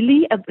it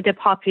really the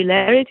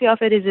popularity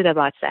of it? Is it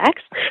about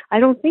sex? I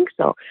don't think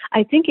so.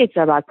 I think it's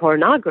about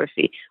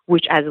pornography,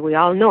 which, as we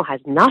all know, has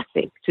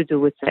nothing to do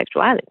with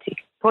sexuality.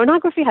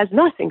 Pornography has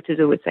nothing to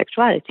do with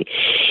sexuality.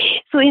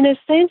 So in a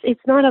sense,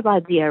 it's not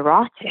about the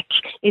erotic.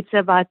 It's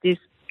about this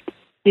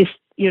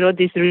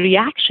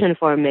reaction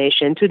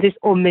formation to this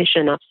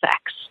omission of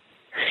sex,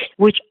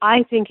 which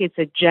I think it's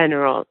a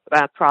general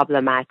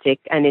problematic,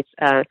 and it's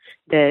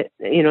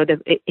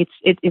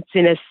it's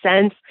in a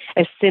sense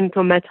a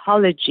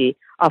symptomatology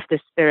of the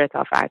spirit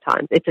of our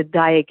times. It's a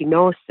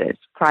diagnosis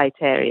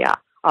criteria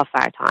of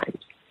our times.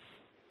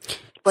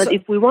 But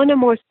if we want to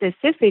more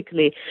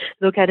specifically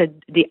look at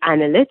the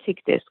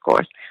analytic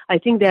discourse, I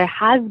think there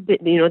has been,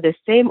 the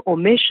same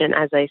omission,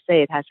 as I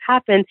say, it has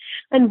happened.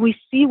 And we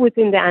see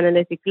within the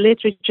analytic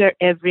literature,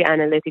 every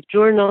analytic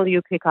journal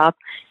you pick up,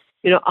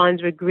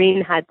 Andre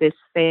Green had this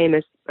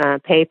famous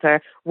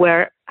paper,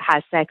 Where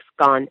Has Sex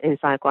Gone in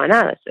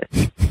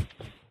Psychoanalysis?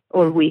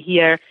 Or we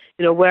hear,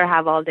 where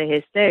have all the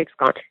hysterics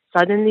gone?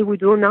 Suddenly we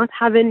do not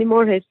have any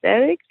more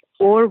hysterics,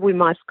 or we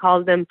must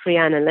call them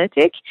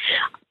pre-analytic.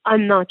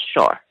 I'm not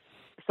sure.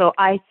 So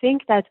I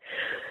think that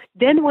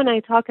then when I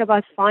talk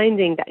about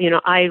finding that,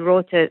 I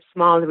wrote a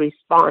small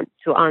response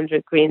to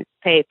Andre Green's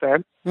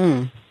paper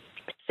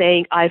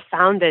saying I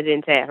found it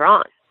in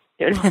Tehran,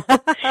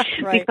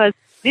 right. Because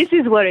this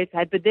is where it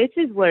had, but this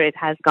is where it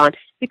has gone.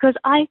 Because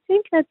I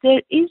think that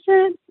there is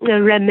a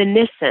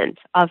reminiscence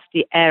of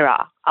the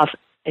era of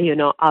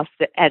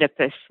the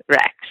Oedipus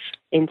Rex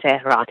in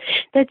Tehran,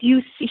 that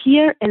you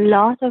hear a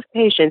lot of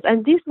patients,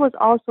 and this was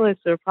also a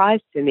surprise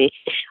to me,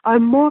 are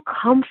more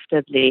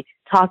comfortably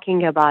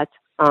talking about,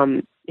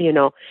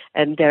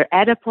 their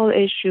Oedipal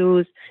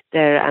issues,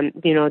 their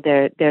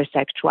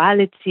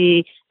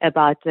sexuality,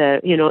 about,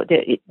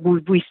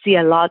 we see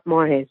a lot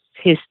more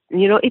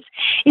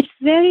it's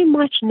very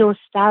much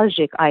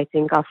nostalgic, I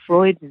think, of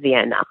Freud's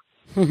Vienna.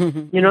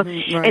 Right.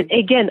 And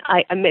again,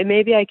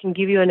 maybe I can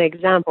give you an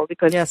example,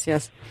 because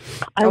yes.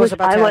 I was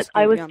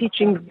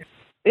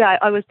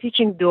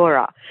teaching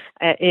Dora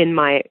in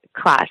my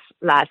class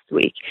last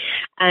week,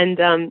 and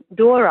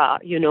Dora,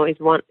 is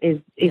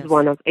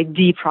one of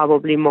the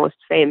probably most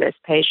famous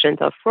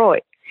patient of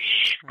Freud,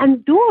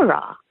 and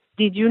Dora.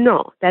 Did you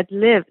know that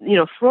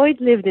Freud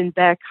lived in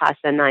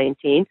Bergkasse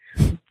 19,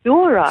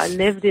 Dora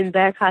lived in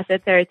Bergkasse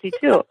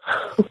 32.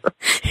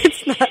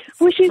 It's not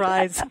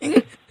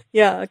surprising.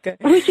 Yeah, okay.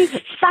 Which is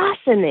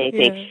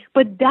fascinating. Yeah.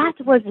 But that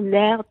was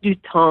l'air du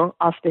temps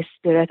of the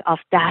spirit of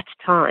that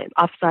time,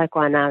 of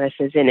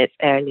psychoanalysis in its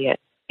earlier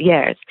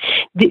years.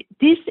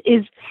 This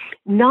is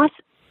not,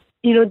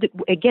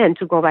 again,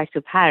 to go back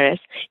to Paris,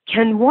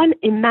 can one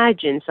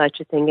imagine such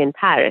a thing in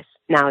Paris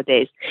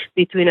nowadays,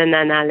 between an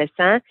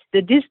analysant,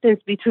 the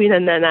distance between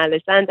an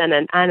analysant and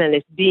an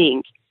analyst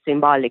being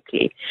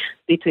symbolically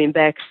between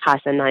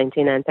Bergkasse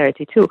 19 and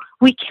 32.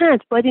 We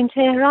can't, but in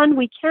Tehran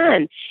we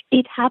can.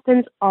 It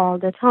happens all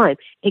the time.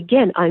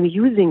 Again, I'm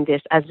using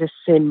this as a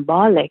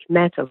symbolic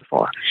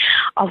metaphor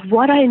of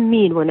what I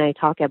mean when I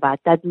talk about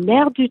that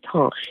l'air du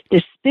temps,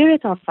 the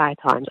spirit of our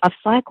times, of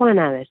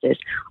psychoanalysis,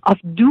 of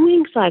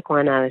doing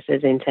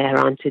psychoanalysis in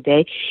Tehran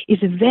today is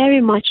very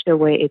much the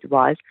way it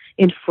was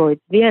in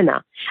Freud's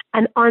Vienna.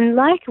 And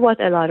unlike what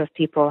a lot of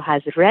people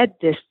has read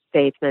this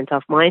statement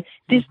of mine,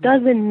 this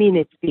doesn't mean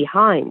it's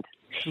behind.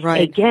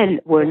 Right. Again,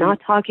 we're not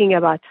talking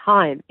about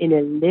time in a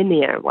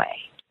linear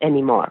way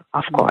anymore,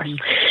 of course.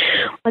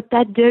 But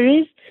that there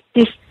is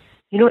this,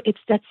 it's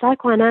that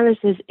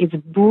psychoanalysis is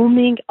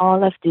booming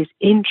all of this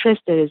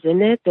interest there is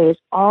in it. There is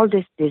all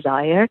this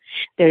desire.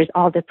 There is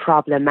all the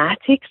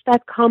problematics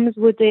that comes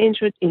with the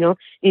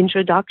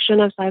introduction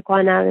of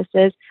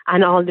psychoanalysis,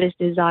 and all this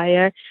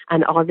desire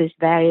and all these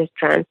various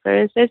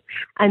transferences.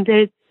 And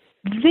there's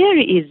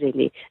very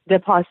easily the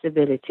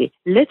possibility,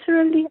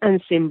 literally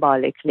and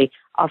symbolically,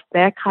 of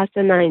Bergkasse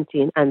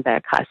 19 and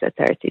Bergkasse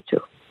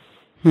 32.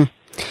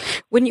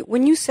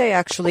 When you say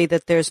actually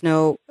that there's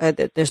no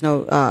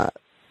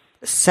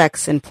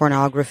sex in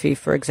pornography,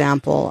 for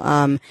example.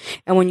 And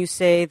when you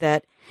say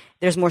that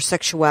there's more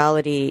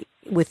sexuality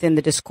within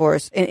the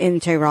discourse in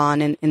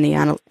Tehran, in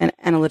the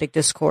analytic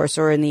discourse,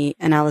 or in the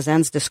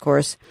Analysand's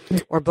discourse,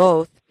 or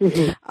both,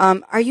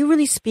 are you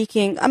really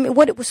speaking? I mean,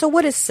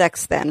 what is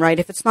sex then, right?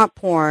 If it's not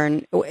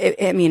porn,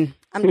 I mean,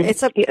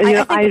 it's a.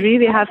 I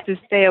really have to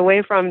stay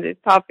away from this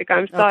topic.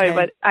 I'm sorry,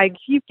 but I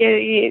keep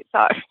getting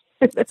sorry.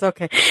 That's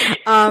okay.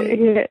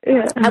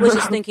 I was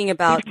just thinking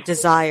about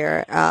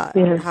desire.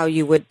 How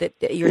you would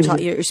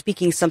you're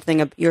speaking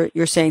something.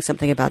 You're saying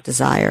something about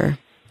desire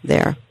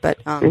there, but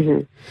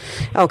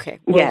okay.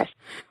 Well, yes,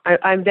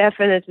 I'm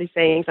definitely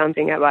saying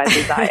something about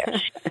desire.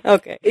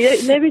 Okay.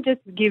 Let me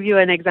just give you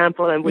an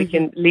example, and we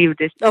can leave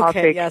this topic.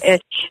 Okay, yes.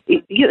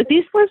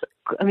 This was,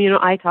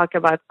 I talk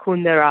about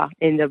Kundera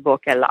in the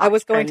book a lot. I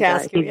was going to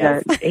ask you.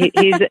 Yes.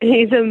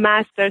 He's a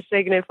master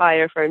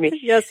signifier for me.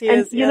 Yes, he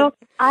is. He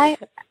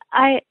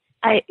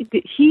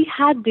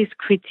had this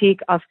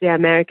critique of the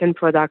American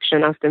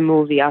production of the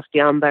movie of The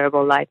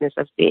Unbearable Lightness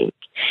of Being.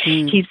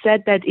 He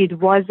said that it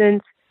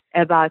wasn't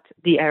about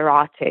the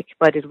erotic,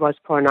 but it was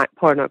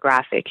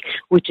pornographic,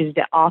 which is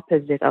the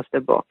opposite of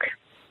the book.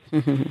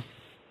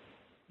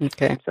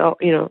 Okay. So,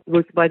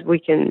 but we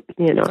can,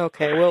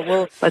 Okay,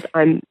 well. But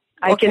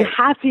I can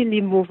happily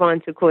move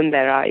on to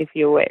Kundera if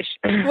you wish.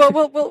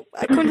 well,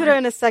 Kundera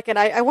in a second.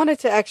 I wanted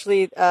to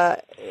actually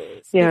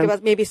speak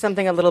about maybe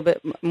something a little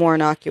bit more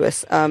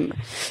innocuous,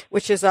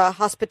 which is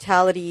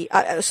hospitality.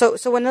 So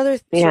another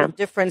sort of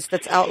difference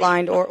that's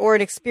outlined, or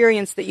an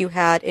experience that you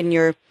had in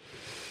your,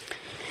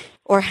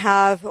 or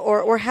had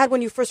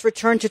when you first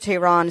returned to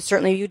Tehran.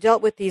 Certainly, you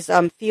dealt with these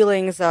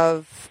feelings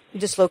of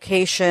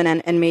dislocation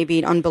and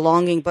maybe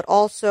unbelonging, but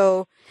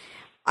also,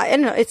 I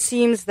don't know, it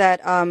seems that,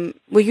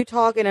 you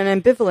talk in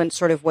an ambivalent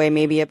sort of way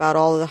maybe about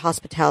all of the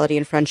hospitality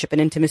and friendship and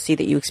intimacy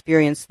that you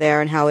experience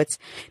there, and how it's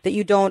that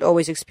you don't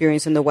always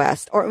experience in the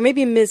West. Or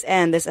maybe Ms.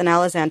 N, this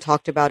Analysand,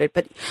 talked about it,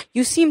 but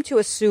you seem to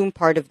assume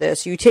part of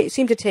this. You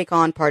seem to take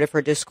on part of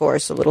her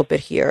discourse a little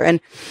bit here.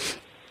 And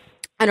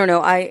I don't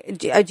know, I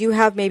do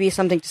have maybe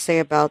something to say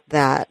about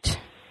that.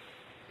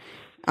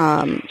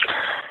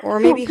 Or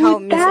maybe how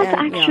Ms.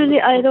 N... Actually,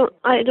 I don't,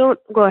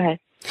 go ahead.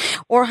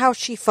 Or how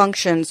she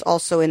functions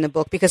also in the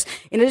book, because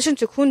in addition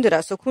to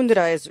Kundera, so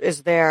Kundera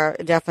is there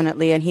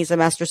definitely, and he's a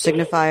master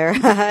signifier,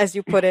 as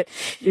you put it.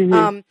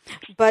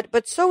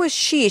 But so is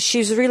she.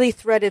 She's really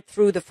threaded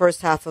through the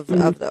first half of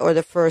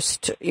the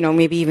first,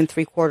 maybe even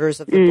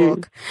 3/4 of the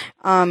book.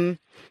 And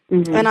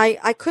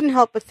I couldn't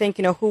help but think,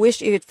 who is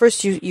she? At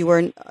first you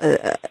were,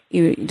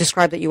 you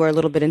described that you were a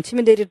little bit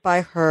intimidated by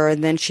her,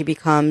 and then she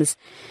becomes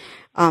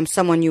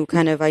someone you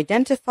kind of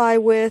identify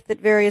with at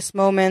various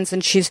moments,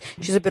 and she's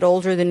a bit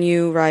older than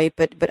you, right?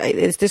 But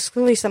there's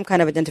clearly some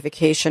kind of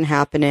identification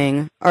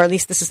happening, or at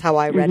least this is how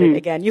I read it.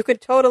 Again, you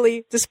could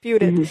totally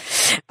dispute it.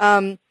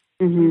 And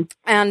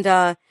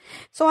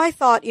so I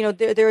thought,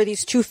 there are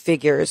these two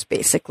figures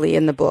basically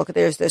in the book.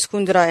 There's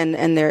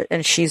Kundera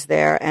and she's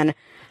there, and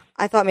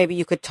I thought maybe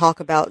you could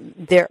talk about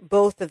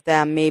both of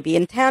them, maybe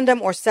in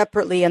tandem or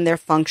separately, and their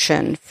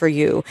function for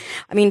you.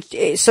 I mean,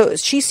 so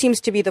she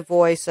seems to be the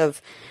voice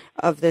of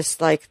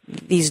this, like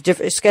these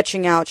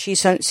sketching out. She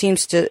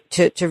seems to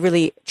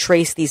really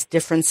trace these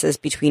differences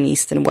between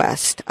East and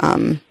West.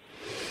 Well,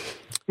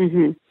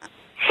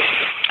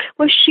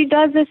 she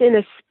does it in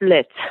a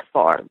split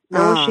form.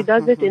 No, she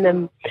does it in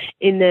a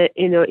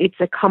it's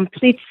a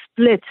complete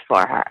split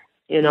for her.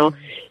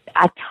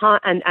 At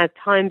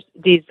times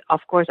these,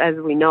 of course, as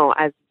we know,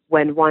 as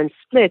when one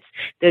splits,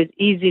 there's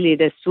easily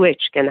the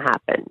switch can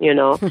happen.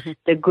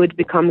 The good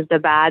becomes the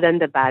bad,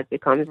 and the bad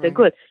becomes the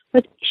good.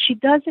 But she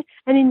does it,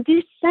 and in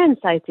this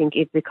sense, I think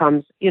it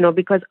becomes,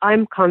 because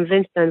I'm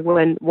convinced that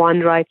when one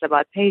writes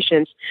about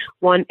patients,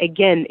 one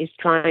again is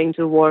trying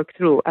to work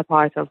through a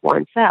part of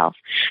oneself.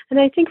 And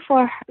I think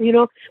for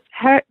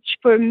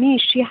for me,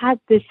 she had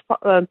this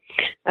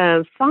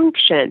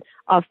function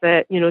of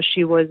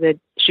she was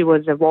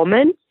a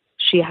woman.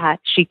 She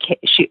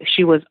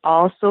was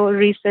also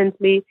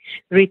recently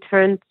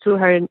returned to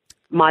her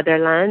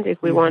motherland,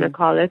 if we want to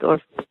call it, or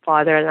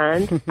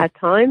fatherland at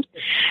times.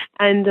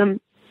 And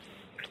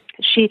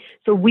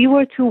so we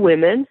were two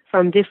women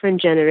from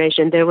different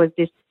generations. There was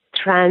this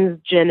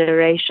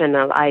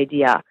transgenerational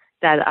idea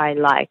that I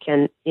like,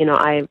 and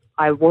I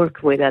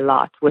work with a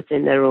lot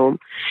within the room.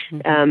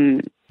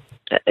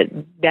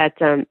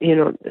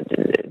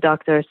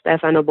 Dr.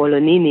 Stefano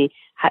Bolognini,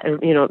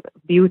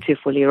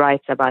 beautifully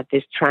writes about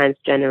this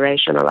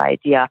transgenerational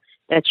idea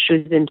that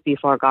shouldn't be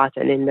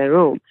forgotten in the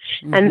room.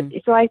 And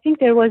so I think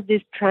there was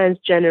this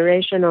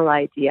transgenerational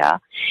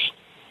idea.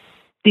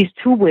 These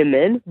two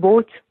women,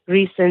 both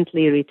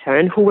recently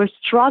returned, who were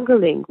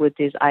struggling with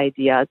these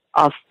ideas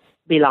of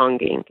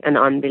belonging and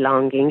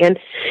unbelonging. And,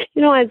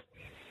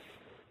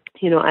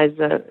 as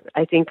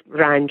I think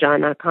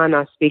Ranjana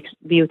Khanna speaks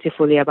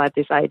beautifully about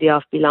this idea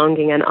of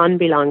belonging and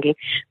unbelonging.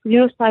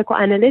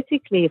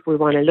 Psychoanalytically, if we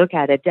want to look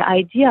at it, the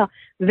idea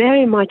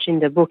very much in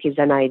the book is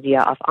an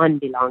idea of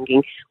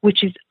unbelonging,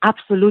 which is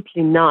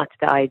absolutely not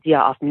the idea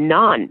of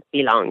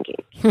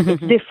non-belonging.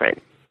 It's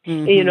different.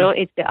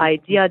 It's the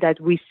idea that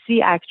we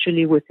see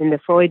actually within the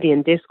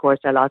Freudian discourse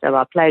a lot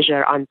about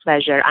pleasure,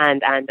 unpleasure,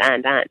 and.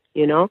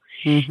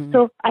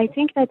 So I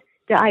think that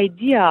the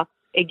idea,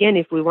 again,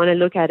 if we want to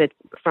look at it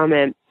from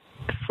a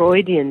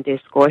Freudian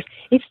discourse,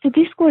 it's the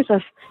discourse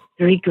of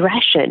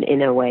regression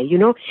in a way.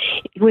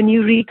 When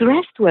you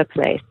regress to a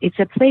place, it's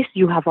a place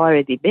you have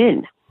already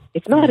been.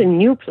 It's not a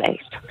new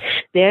place.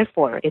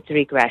 Therefore, it's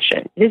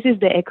regression. This is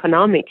the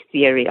economic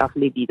theory of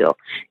libido.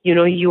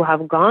 You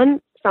have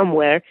gone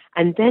somewhere,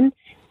 and then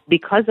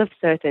because of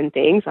certain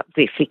things,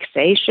 the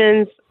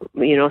fixations,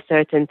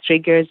 certain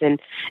triggers in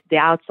the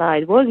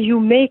outside world, you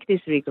make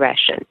this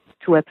regression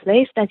to a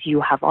place that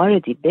you have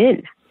already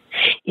been.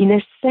 In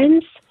a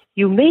sense,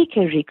 you make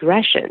a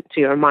regression to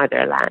your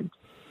motherland.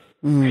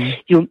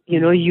 You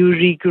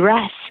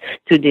regress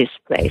to this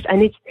place,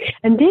 and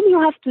then you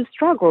have to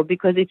struggle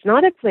because it's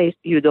not a place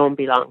you don't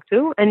belong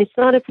to, and it's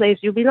not a place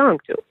you belong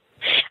to.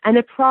 And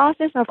a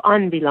process of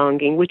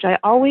unbelonging, which I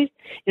always,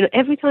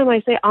 every time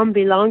I say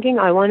unbelonging,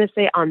 I want to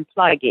say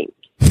unplugging,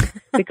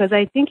 because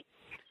I think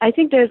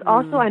there's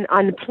also an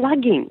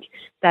unplugging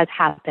that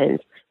happens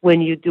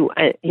when you do,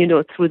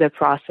 through the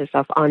process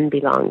of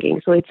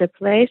unbelonging. So it's a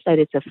place that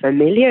it's a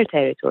familiar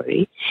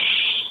territory,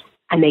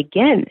 and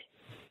again,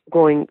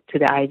 going to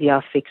the idea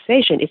of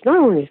fixation, it's not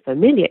only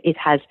familiar, it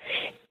has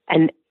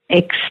an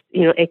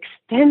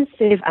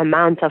extensive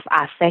amount of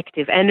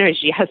affective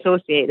energy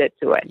associated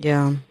to it.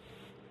 Yeah.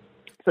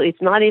 So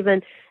it's not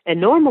even a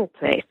normal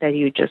place that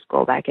you just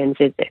go back and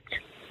visit.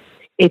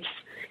 It's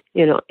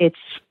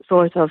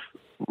sort of,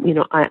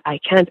 I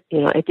can't,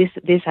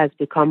 this has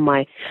become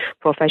my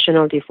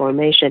professional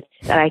deformation,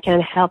 that I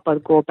can't help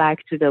but go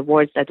back to the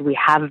words that we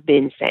have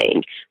been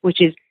saying, which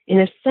is,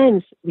 in a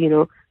sense,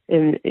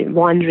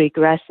 one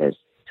regresses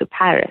to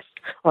Paris,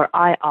 or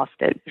I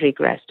often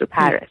regress to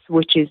Paris,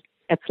 which is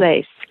a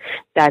place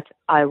that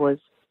I was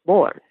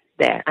born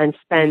there and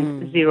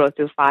spent 0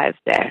 to 5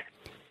 there.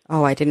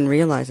 Oh, I didn't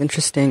realize.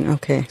 Interesting.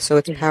 Okay. So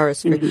it's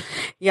Paris.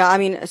 Yeah. I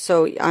mean,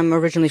 so I'm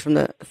originally from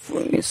the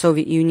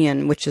Soviet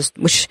Union, which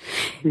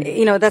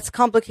that's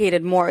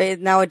complicated more.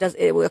 Now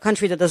a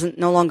country that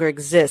no longer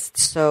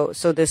exists. So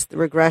this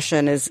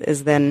regression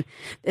is then,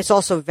 it's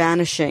also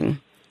vanishing.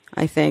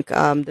 I think,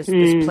 this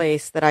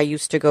place that I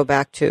used to go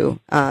back to,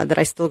 that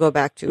I still go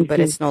back to, but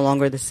it's no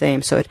longer the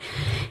same. So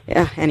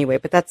anyway,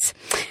 but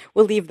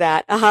we'll leave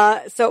that. And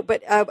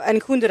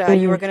Kundera,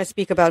 you were going to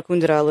speak about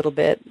Kundera a little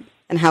bit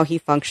and how he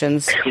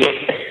functions.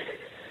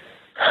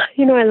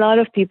 A lot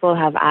of people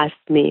have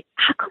asked me,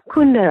 how come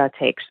Kundera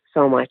takes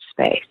so much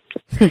space?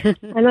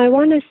 And I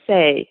want to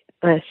say,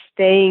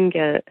 staying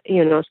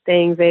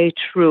very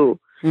true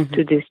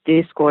to this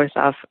discourse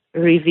of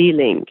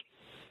revealing,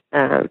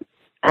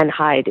 and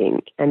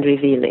hiding and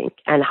revealing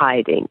and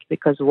hiding,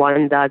 because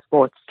one does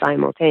both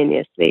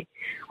simultaneously,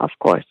 of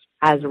course,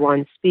 as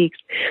one speaks.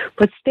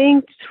 But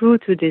staying true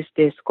to this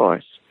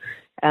discourse,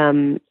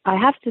 I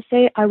have to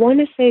say, I want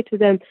to say to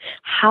them,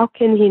 how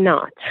can he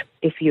not,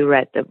 if you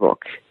read the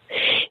book?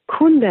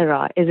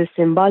 Kundera is a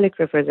symbolic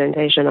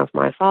representation of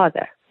my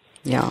father.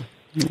 Yeah.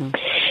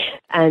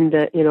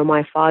 And,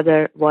 my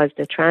father was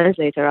the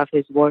translator of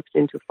his works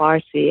into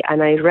Farsi,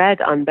 and I read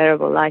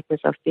Unbearable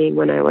Likeness of Being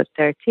when I was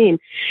 13.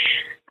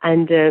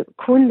 And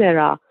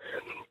Kundera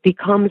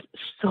becomes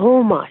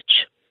so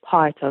much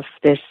part of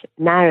this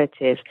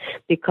narrative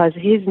because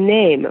his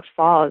name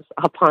falls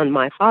upon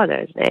my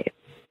father's name.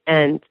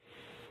 And,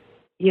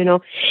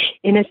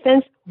 in a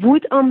sense,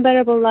 would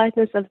Unbearable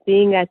Lightness of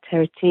Being at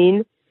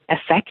 13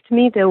 affect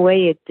me the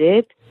way it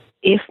did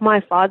if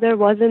my father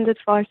wasn't a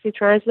Farsi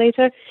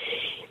translator?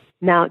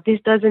 Now, this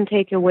doesn't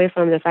take away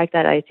from the fact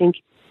that I think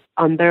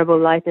Unbearable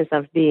Lightness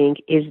of Being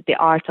is the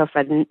art of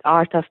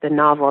the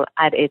novel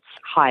at its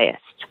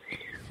highest.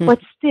 But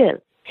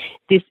still,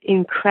 this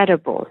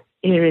incredible,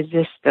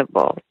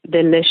 irresistible,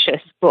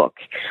 delicious book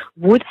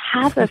would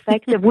have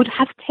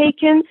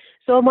taken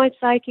so much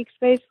psychic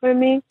space for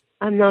me.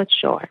 I'm not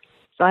sure.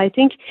 So I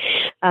think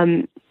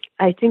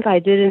I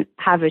didn't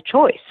have a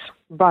choice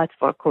but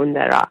for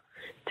Kundera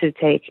to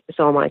take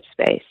so much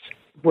space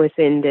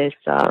within this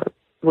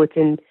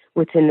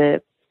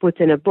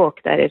within a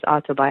book that is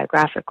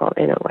autobiographical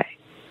in a way.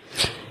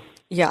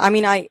 Yeah, I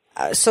mean,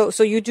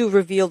 so you do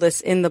reveal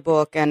this in the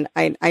book, and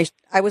I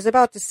was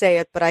about to say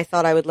it, but I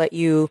thought I would let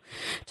you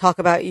talk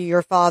about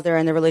your father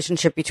and the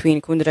relationship between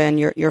Kundera and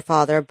your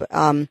father. But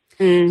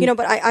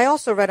but I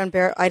also read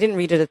I didn't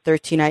read it at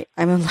 13.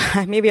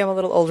 Maybe I'm a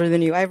little older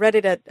than you. I read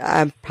it at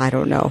I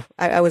don't know.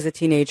 I was a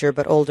teenager,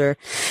 but older,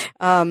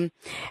 and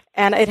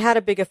it had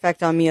a big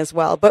effect on me as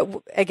well. But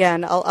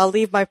again, I'll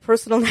leave my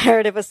personal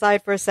narrative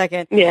aside for a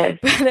second. Yes.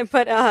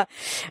 But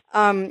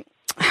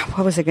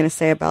what was I going to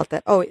say about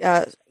that? Oh,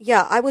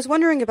 yeah, I was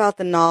wondering about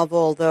the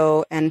novel,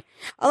 though, and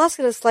I'll ask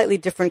it a slightly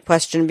different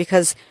question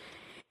because,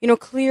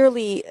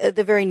 clearly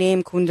the very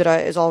name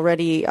Kundera is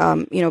already,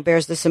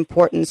 bears this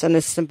importance and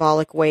this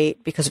symbolic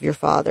weight because of your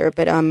father.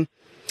 But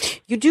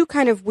you do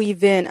kind of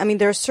weave in, I mean,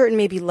 there are certain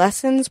maybe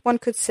lessons one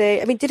could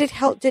say. I mean, did it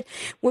help?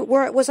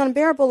 Was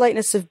Unbearable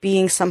Lightness of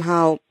Being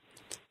somehow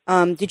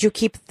did you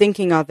keep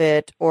thinking of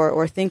it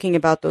or thinking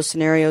about those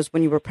scenarios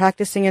when you were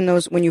practicing in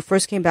those, when you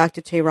first came back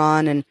to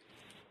Tehran? And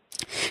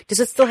does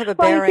it still have a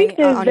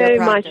bearing on your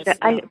practice?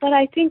 But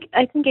I think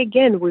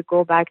again, we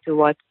go back to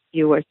what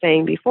you were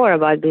saying before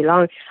about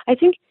belong. I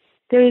think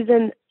there is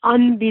an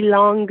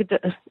unbelonged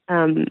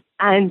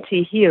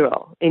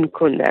anti-hero in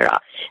Kundera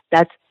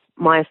that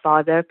my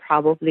father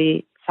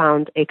probably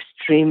found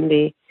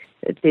extremely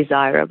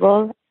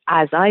desirable,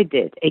 as I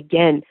did,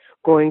 again,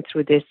 going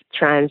through this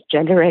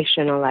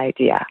transgenerational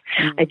idea.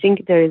 Mm-hmm. I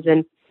think there is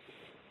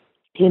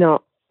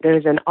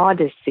an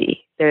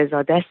Odyssey, there is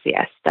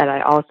Odysseus that I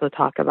also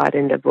talk about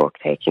in the book,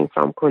 taking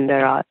from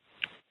Kundera's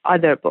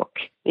other book,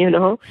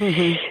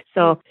 Mm-hmm.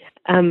 So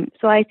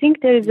I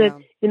think there is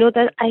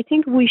that I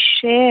think we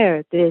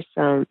share this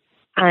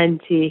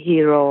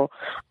anti-hero,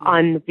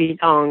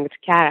 unbelonged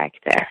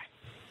character.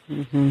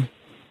 Mm-hmm.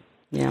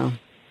 Yeah.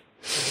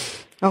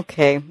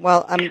 Okay.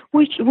 Well,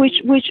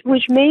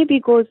 which maybe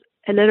goes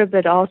a little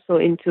bit also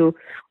into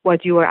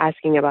what you were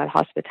asking about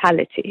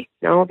hospitality,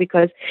 no?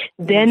 Because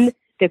then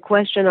the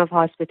question of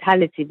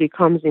hospitality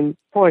becomes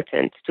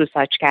important to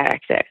such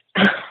characters,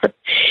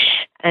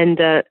 and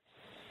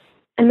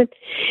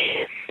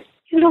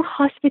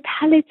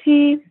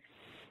hospitality,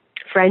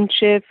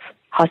 friendship,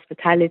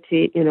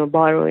 hospitality,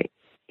 borrowing.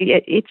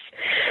 It's,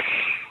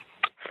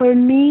 for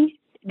me,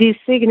 these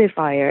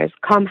signifiers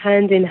come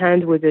hand in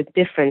hand with the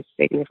different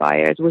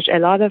signifiers, which a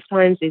lot of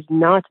times is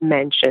not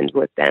mentioned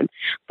with them.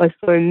 But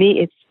for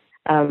me,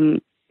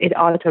 it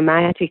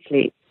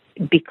automatically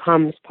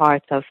becomes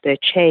part of the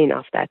chain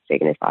of that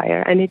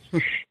signifier, and it's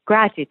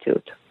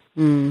gratitude.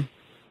 Mm.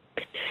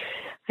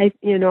 I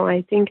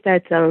think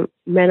that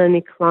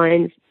Melanie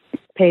Klein's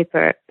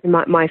paper,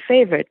 my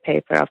favorite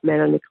paper of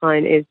Melanie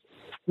Klein is,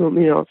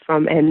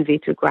 From Envy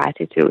to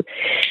Gratitude.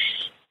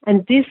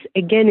 And this,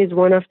 again, is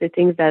one of the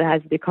things that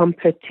has become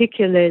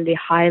particularly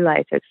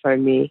highlighted for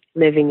me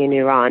living in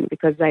Iran,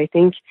 because I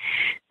think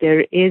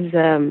there's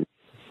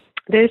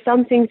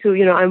something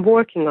to, I'm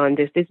working on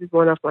this. This is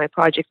one of my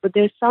projects, but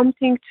there's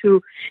something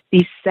to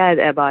be said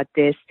about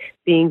this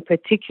being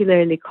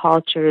particularly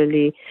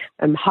culturally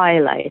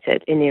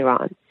highlighted in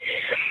Iran.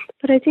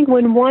 But I think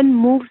when one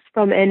moves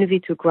from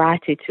envy to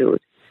gratitude,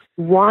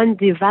 one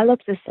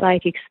develops a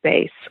psychic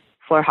space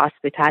for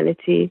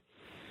hospitality,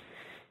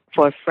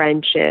 for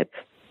friendship,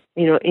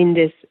 in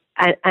this,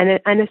 and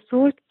a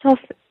sort of,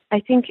 I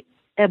think,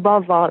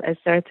 above all, a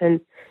certain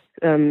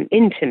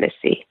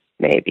intimacy,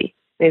 maybe.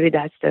 Maybe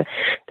that's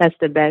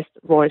the best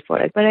word for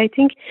it. But I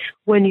think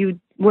when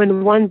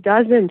one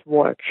doesn't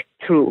work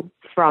through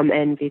from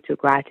envy to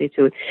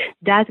gratitude,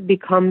 that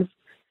becomes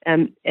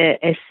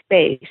a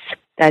space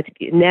that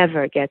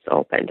never gets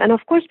opened. And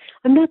of course,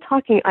 I'm not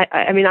talking.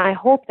 I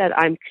hope that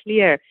I'm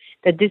clear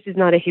that this is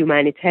not a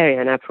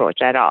humanitarian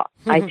approach at all.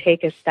 Mm-hmm. I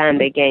take a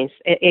stand against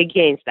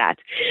that.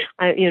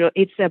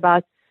 It's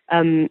about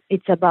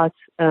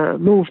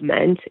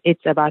movement.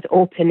 It's about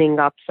opening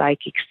up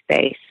psychic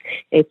space.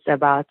 It's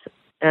about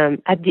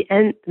at the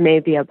end,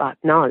 maybe about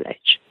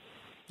knowledge.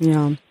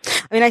 Yeah.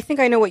 I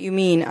think I know what you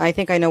mean. I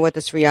think I know what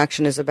this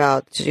reaction is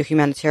about to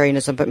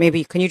humanitarianism, but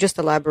maybe can you just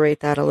elaborate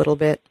that a little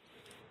bit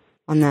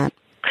on that?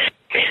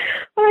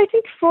 Well, I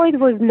think Freud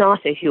was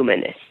not a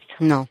humanist.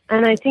 No.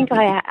 And I think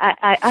I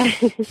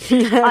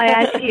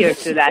adhere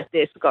to that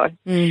discourse.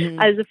 Mm-hmm.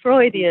 As a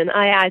Freudian,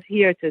 I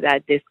adhere to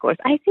that discourse.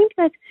 I think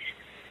that,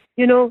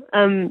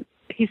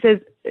 he says,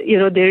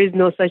 there is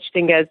no such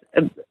thing as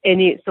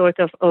any sort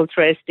of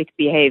altruistic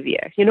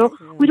behavior.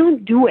 We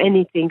don't do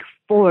anything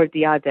for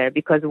the other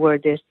because we're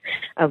this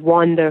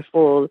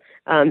wonderful,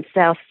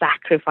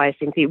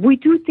 self-sacrificing thing. We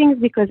do things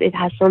because it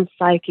has some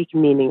psychic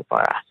meaning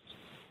for us.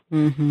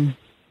 Mm-hmm.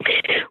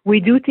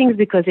 We do things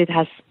because it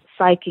has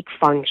psychic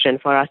function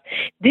for us.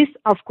 This,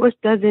 of course,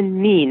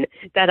 doesn't mean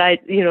that I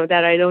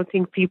don't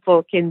think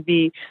people can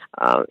be,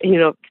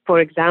 for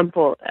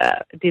example,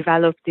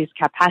 develop these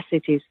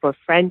capacities for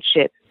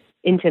friendship,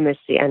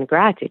 intimacy, and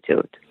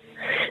gratitude.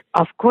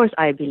 Of course,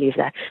 I believe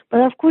that.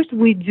 But of course,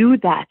 we do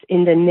that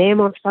in the name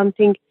of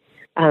something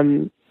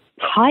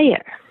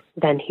higher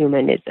than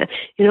humanism.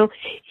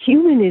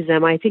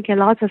 Humanism, I think a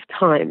lot of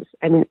times,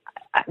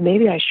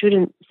 maybe I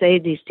shouldn't say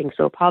these things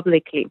so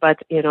publicly, but,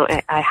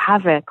 I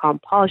have a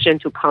compulsion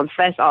to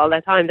confess all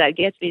the time that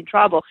gets me in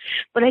trouble.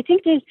 But I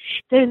think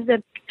there's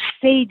a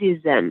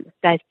sadism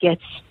that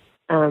gets,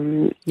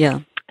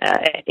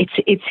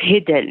 it's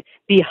hidden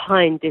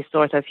behind this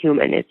sort of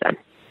humanism.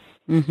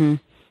 Mm-hmm.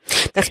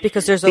 That's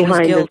because there's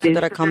always guilt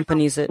that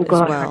accompanies it as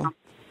well.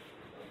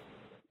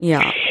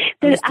 Yeah.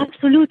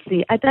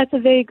 Absolutely. That's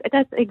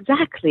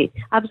exactly.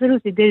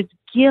 Absolutely. There's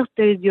guilt.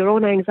 There's your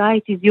own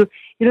anxieties.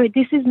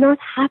 This is not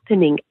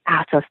happening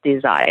out of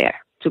desire,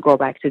 to go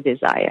back to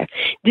desire.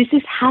 This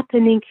is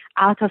happening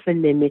out of a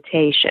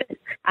limitation,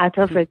 out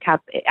of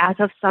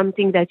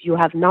something that you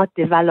have not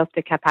developed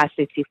the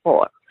capacity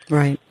for.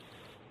 Right.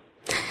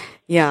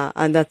 Yeah,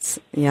 and that's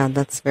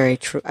very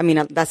true.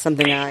 That's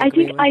something I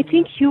agree with. I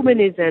think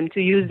humanism, to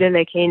use the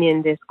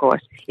Lacanian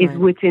discourse, is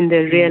within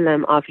the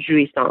realm of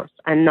jouissance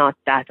and not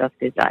that of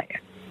desire.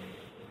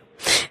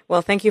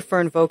 Well, thank you for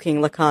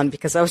invoking Lacan,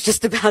 because I was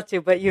just about to,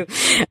 but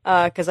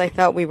because I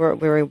thought we were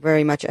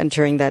very much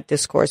entering that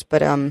discourse,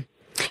 but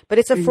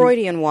it's a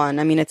Freudian one.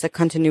 I mean, it's a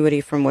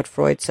continuity from what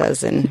Freud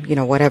says in,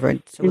 whatever,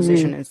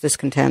 civilization is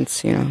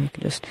discontents, you can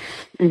just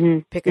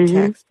pick a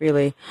text,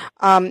 really.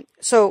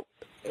 So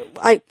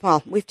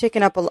we've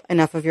taken up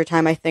enough of your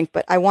time, I think,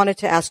 but I wanted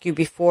to ask you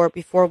before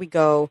we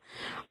go,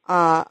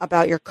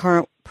 about your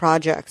current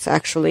projects,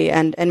 actually,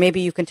 and maybe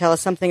you can tell us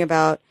something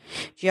about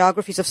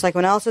Geographies of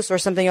Psychoanalysis or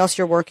something else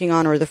you're working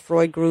on, or the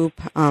Freud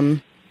group,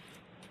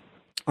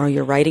 or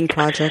your writing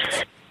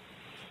projects.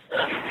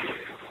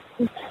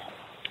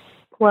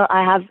 Well,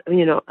 I have,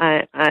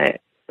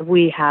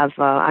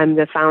 I'm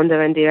the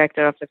founder and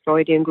director of the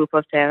Freudian Group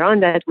of Tehran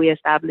that we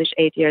established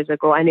 8 years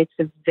ago, and it's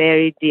a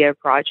very dear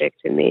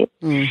project to me.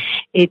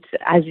 It's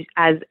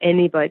as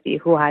anybody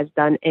who has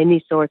done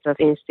any sort of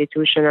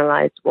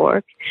institutionalized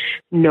work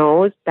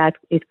knows that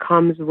it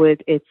comes with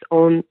its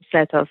own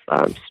set of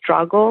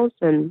struggles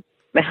and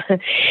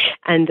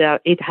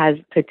it has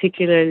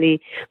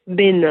particularly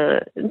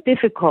been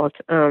difficult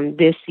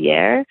this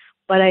year.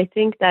 But I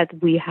think that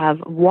we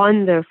have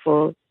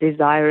wonderful,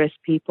 desirous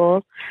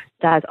people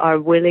that are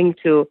willing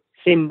to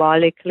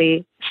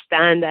symbolically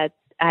stand at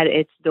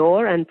its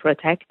door and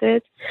protect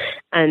it.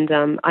 And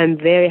I'm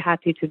very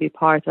happy to be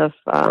part of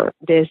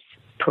this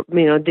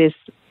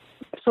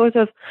sort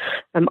of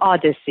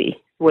odyssey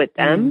with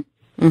them.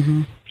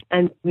 Mm-hmm.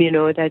 And,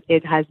 that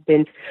it has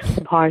been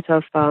part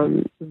of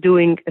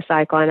doing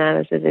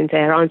psychoanalysis in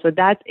Tehran. So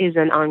that is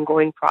an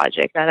ongoing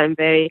project that I'm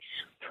very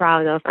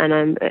proud of,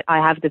 and I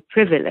have the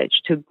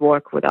privilege to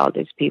work with all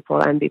these people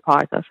and be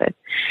part of it,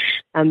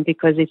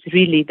 because it's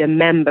really the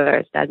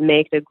members that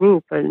make the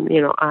group, and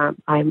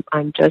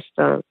I'm just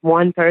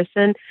one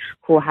person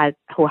who had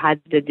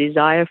the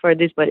desire for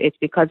this, but it's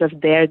because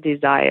of their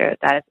desire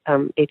that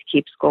it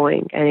keeps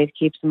going and it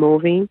keeps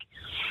moving.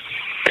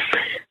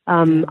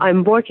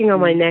 I'm working on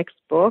my next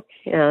book,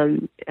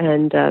 and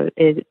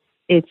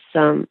it's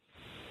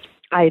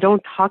I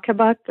don't talk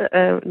about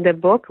the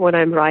book when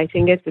I'm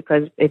writing it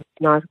because it's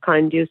not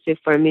conducive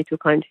for me to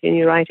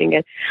continue writing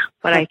it.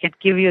 But I could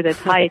give you the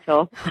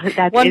title.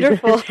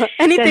 Wonderful.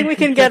 Anything we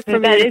can get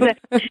from you.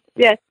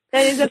 Yes.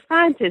 That is a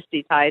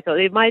fantasy title.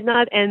 It might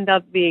not end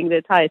up being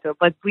the title,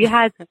 but we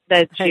had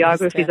the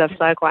Geographies of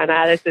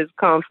Psychoanalysis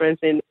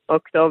conference in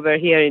October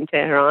here in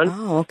Tehran.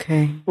 Oh,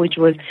 okay.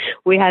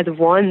 We had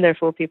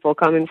wonderful people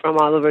coming from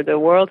all over the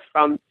world,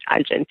 from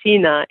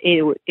Argentina,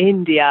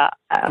 India,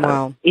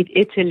 wow.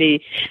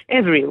 Italy,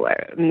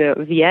 everywhere,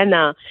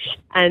 Vienna.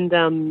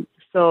 And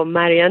so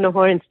Mariano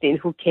Horenstein,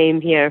 who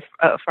came here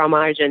from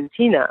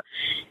Argentina,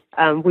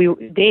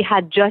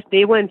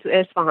 they went to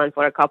Isfahan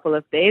for a couple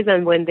of days,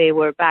 and when they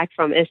were back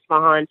from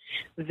Isfahan,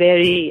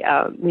 very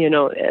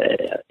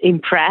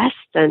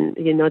impressed and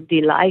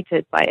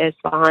delighted by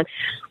Isfahan,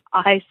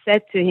 I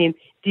said to him,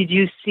 "Did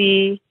you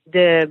see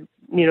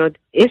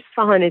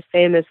Isfahan is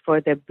famous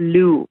for the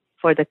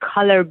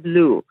color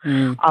blue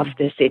of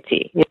the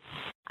city?"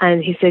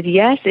 And he said,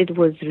 "Yes, it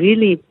was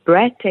really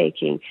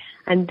breathtaking."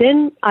 And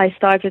then I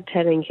started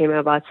telling him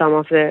about some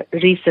of the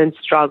recent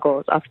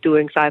struggles of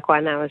doing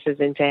psychoanalysis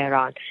in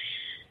Tehran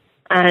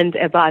and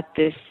about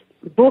this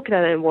book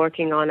that I'm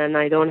working on, and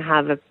I don't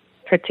have a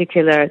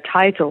particular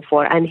title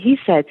for. And he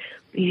said,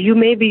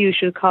 maybe you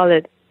should call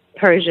it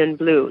Persian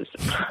Blues,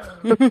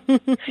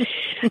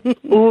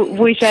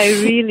 which I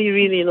really,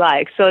 really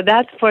like. So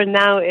that for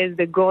now is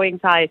the going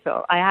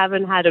title. I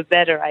haven't had a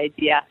better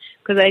idea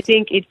because I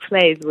think it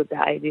plays with the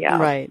idea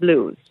of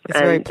blues. It's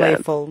very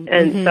playful.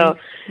 And so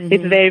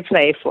it's very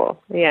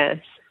playful, yes.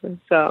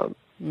 So,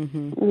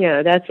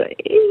 that's,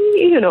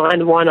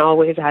 and one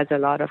always has a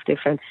lot of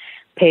different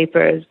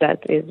papers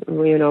that is,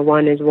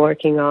 one is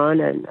working on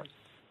and,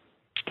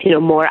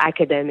 more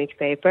academic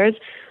papers.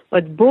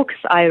 But books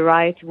I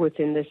write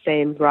within the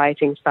same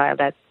writing style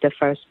that the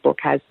first book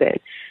has been,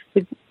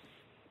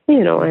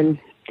 and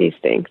these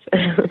things.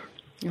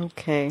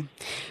 Okay.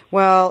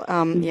 Well,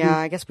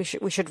 I guess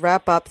we should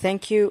wrap up.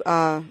 Thank you.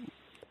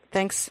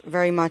 Thanks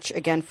very much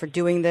again for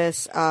doing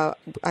this.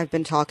 I've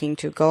been talking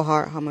to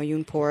Gohar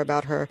Humayunpour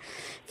about her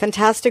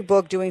fantastic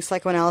book, Doing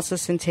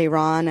Psychoanalysis in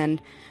Tehran, and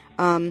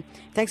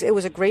thanks. It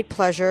was a great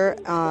pleasure,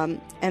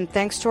 and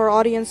thanks to our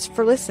audience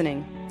for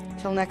listening.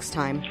 Till next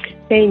time.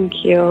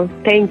 Thank you.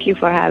 Thank you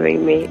for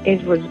having me.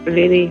 It was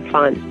really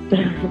fun.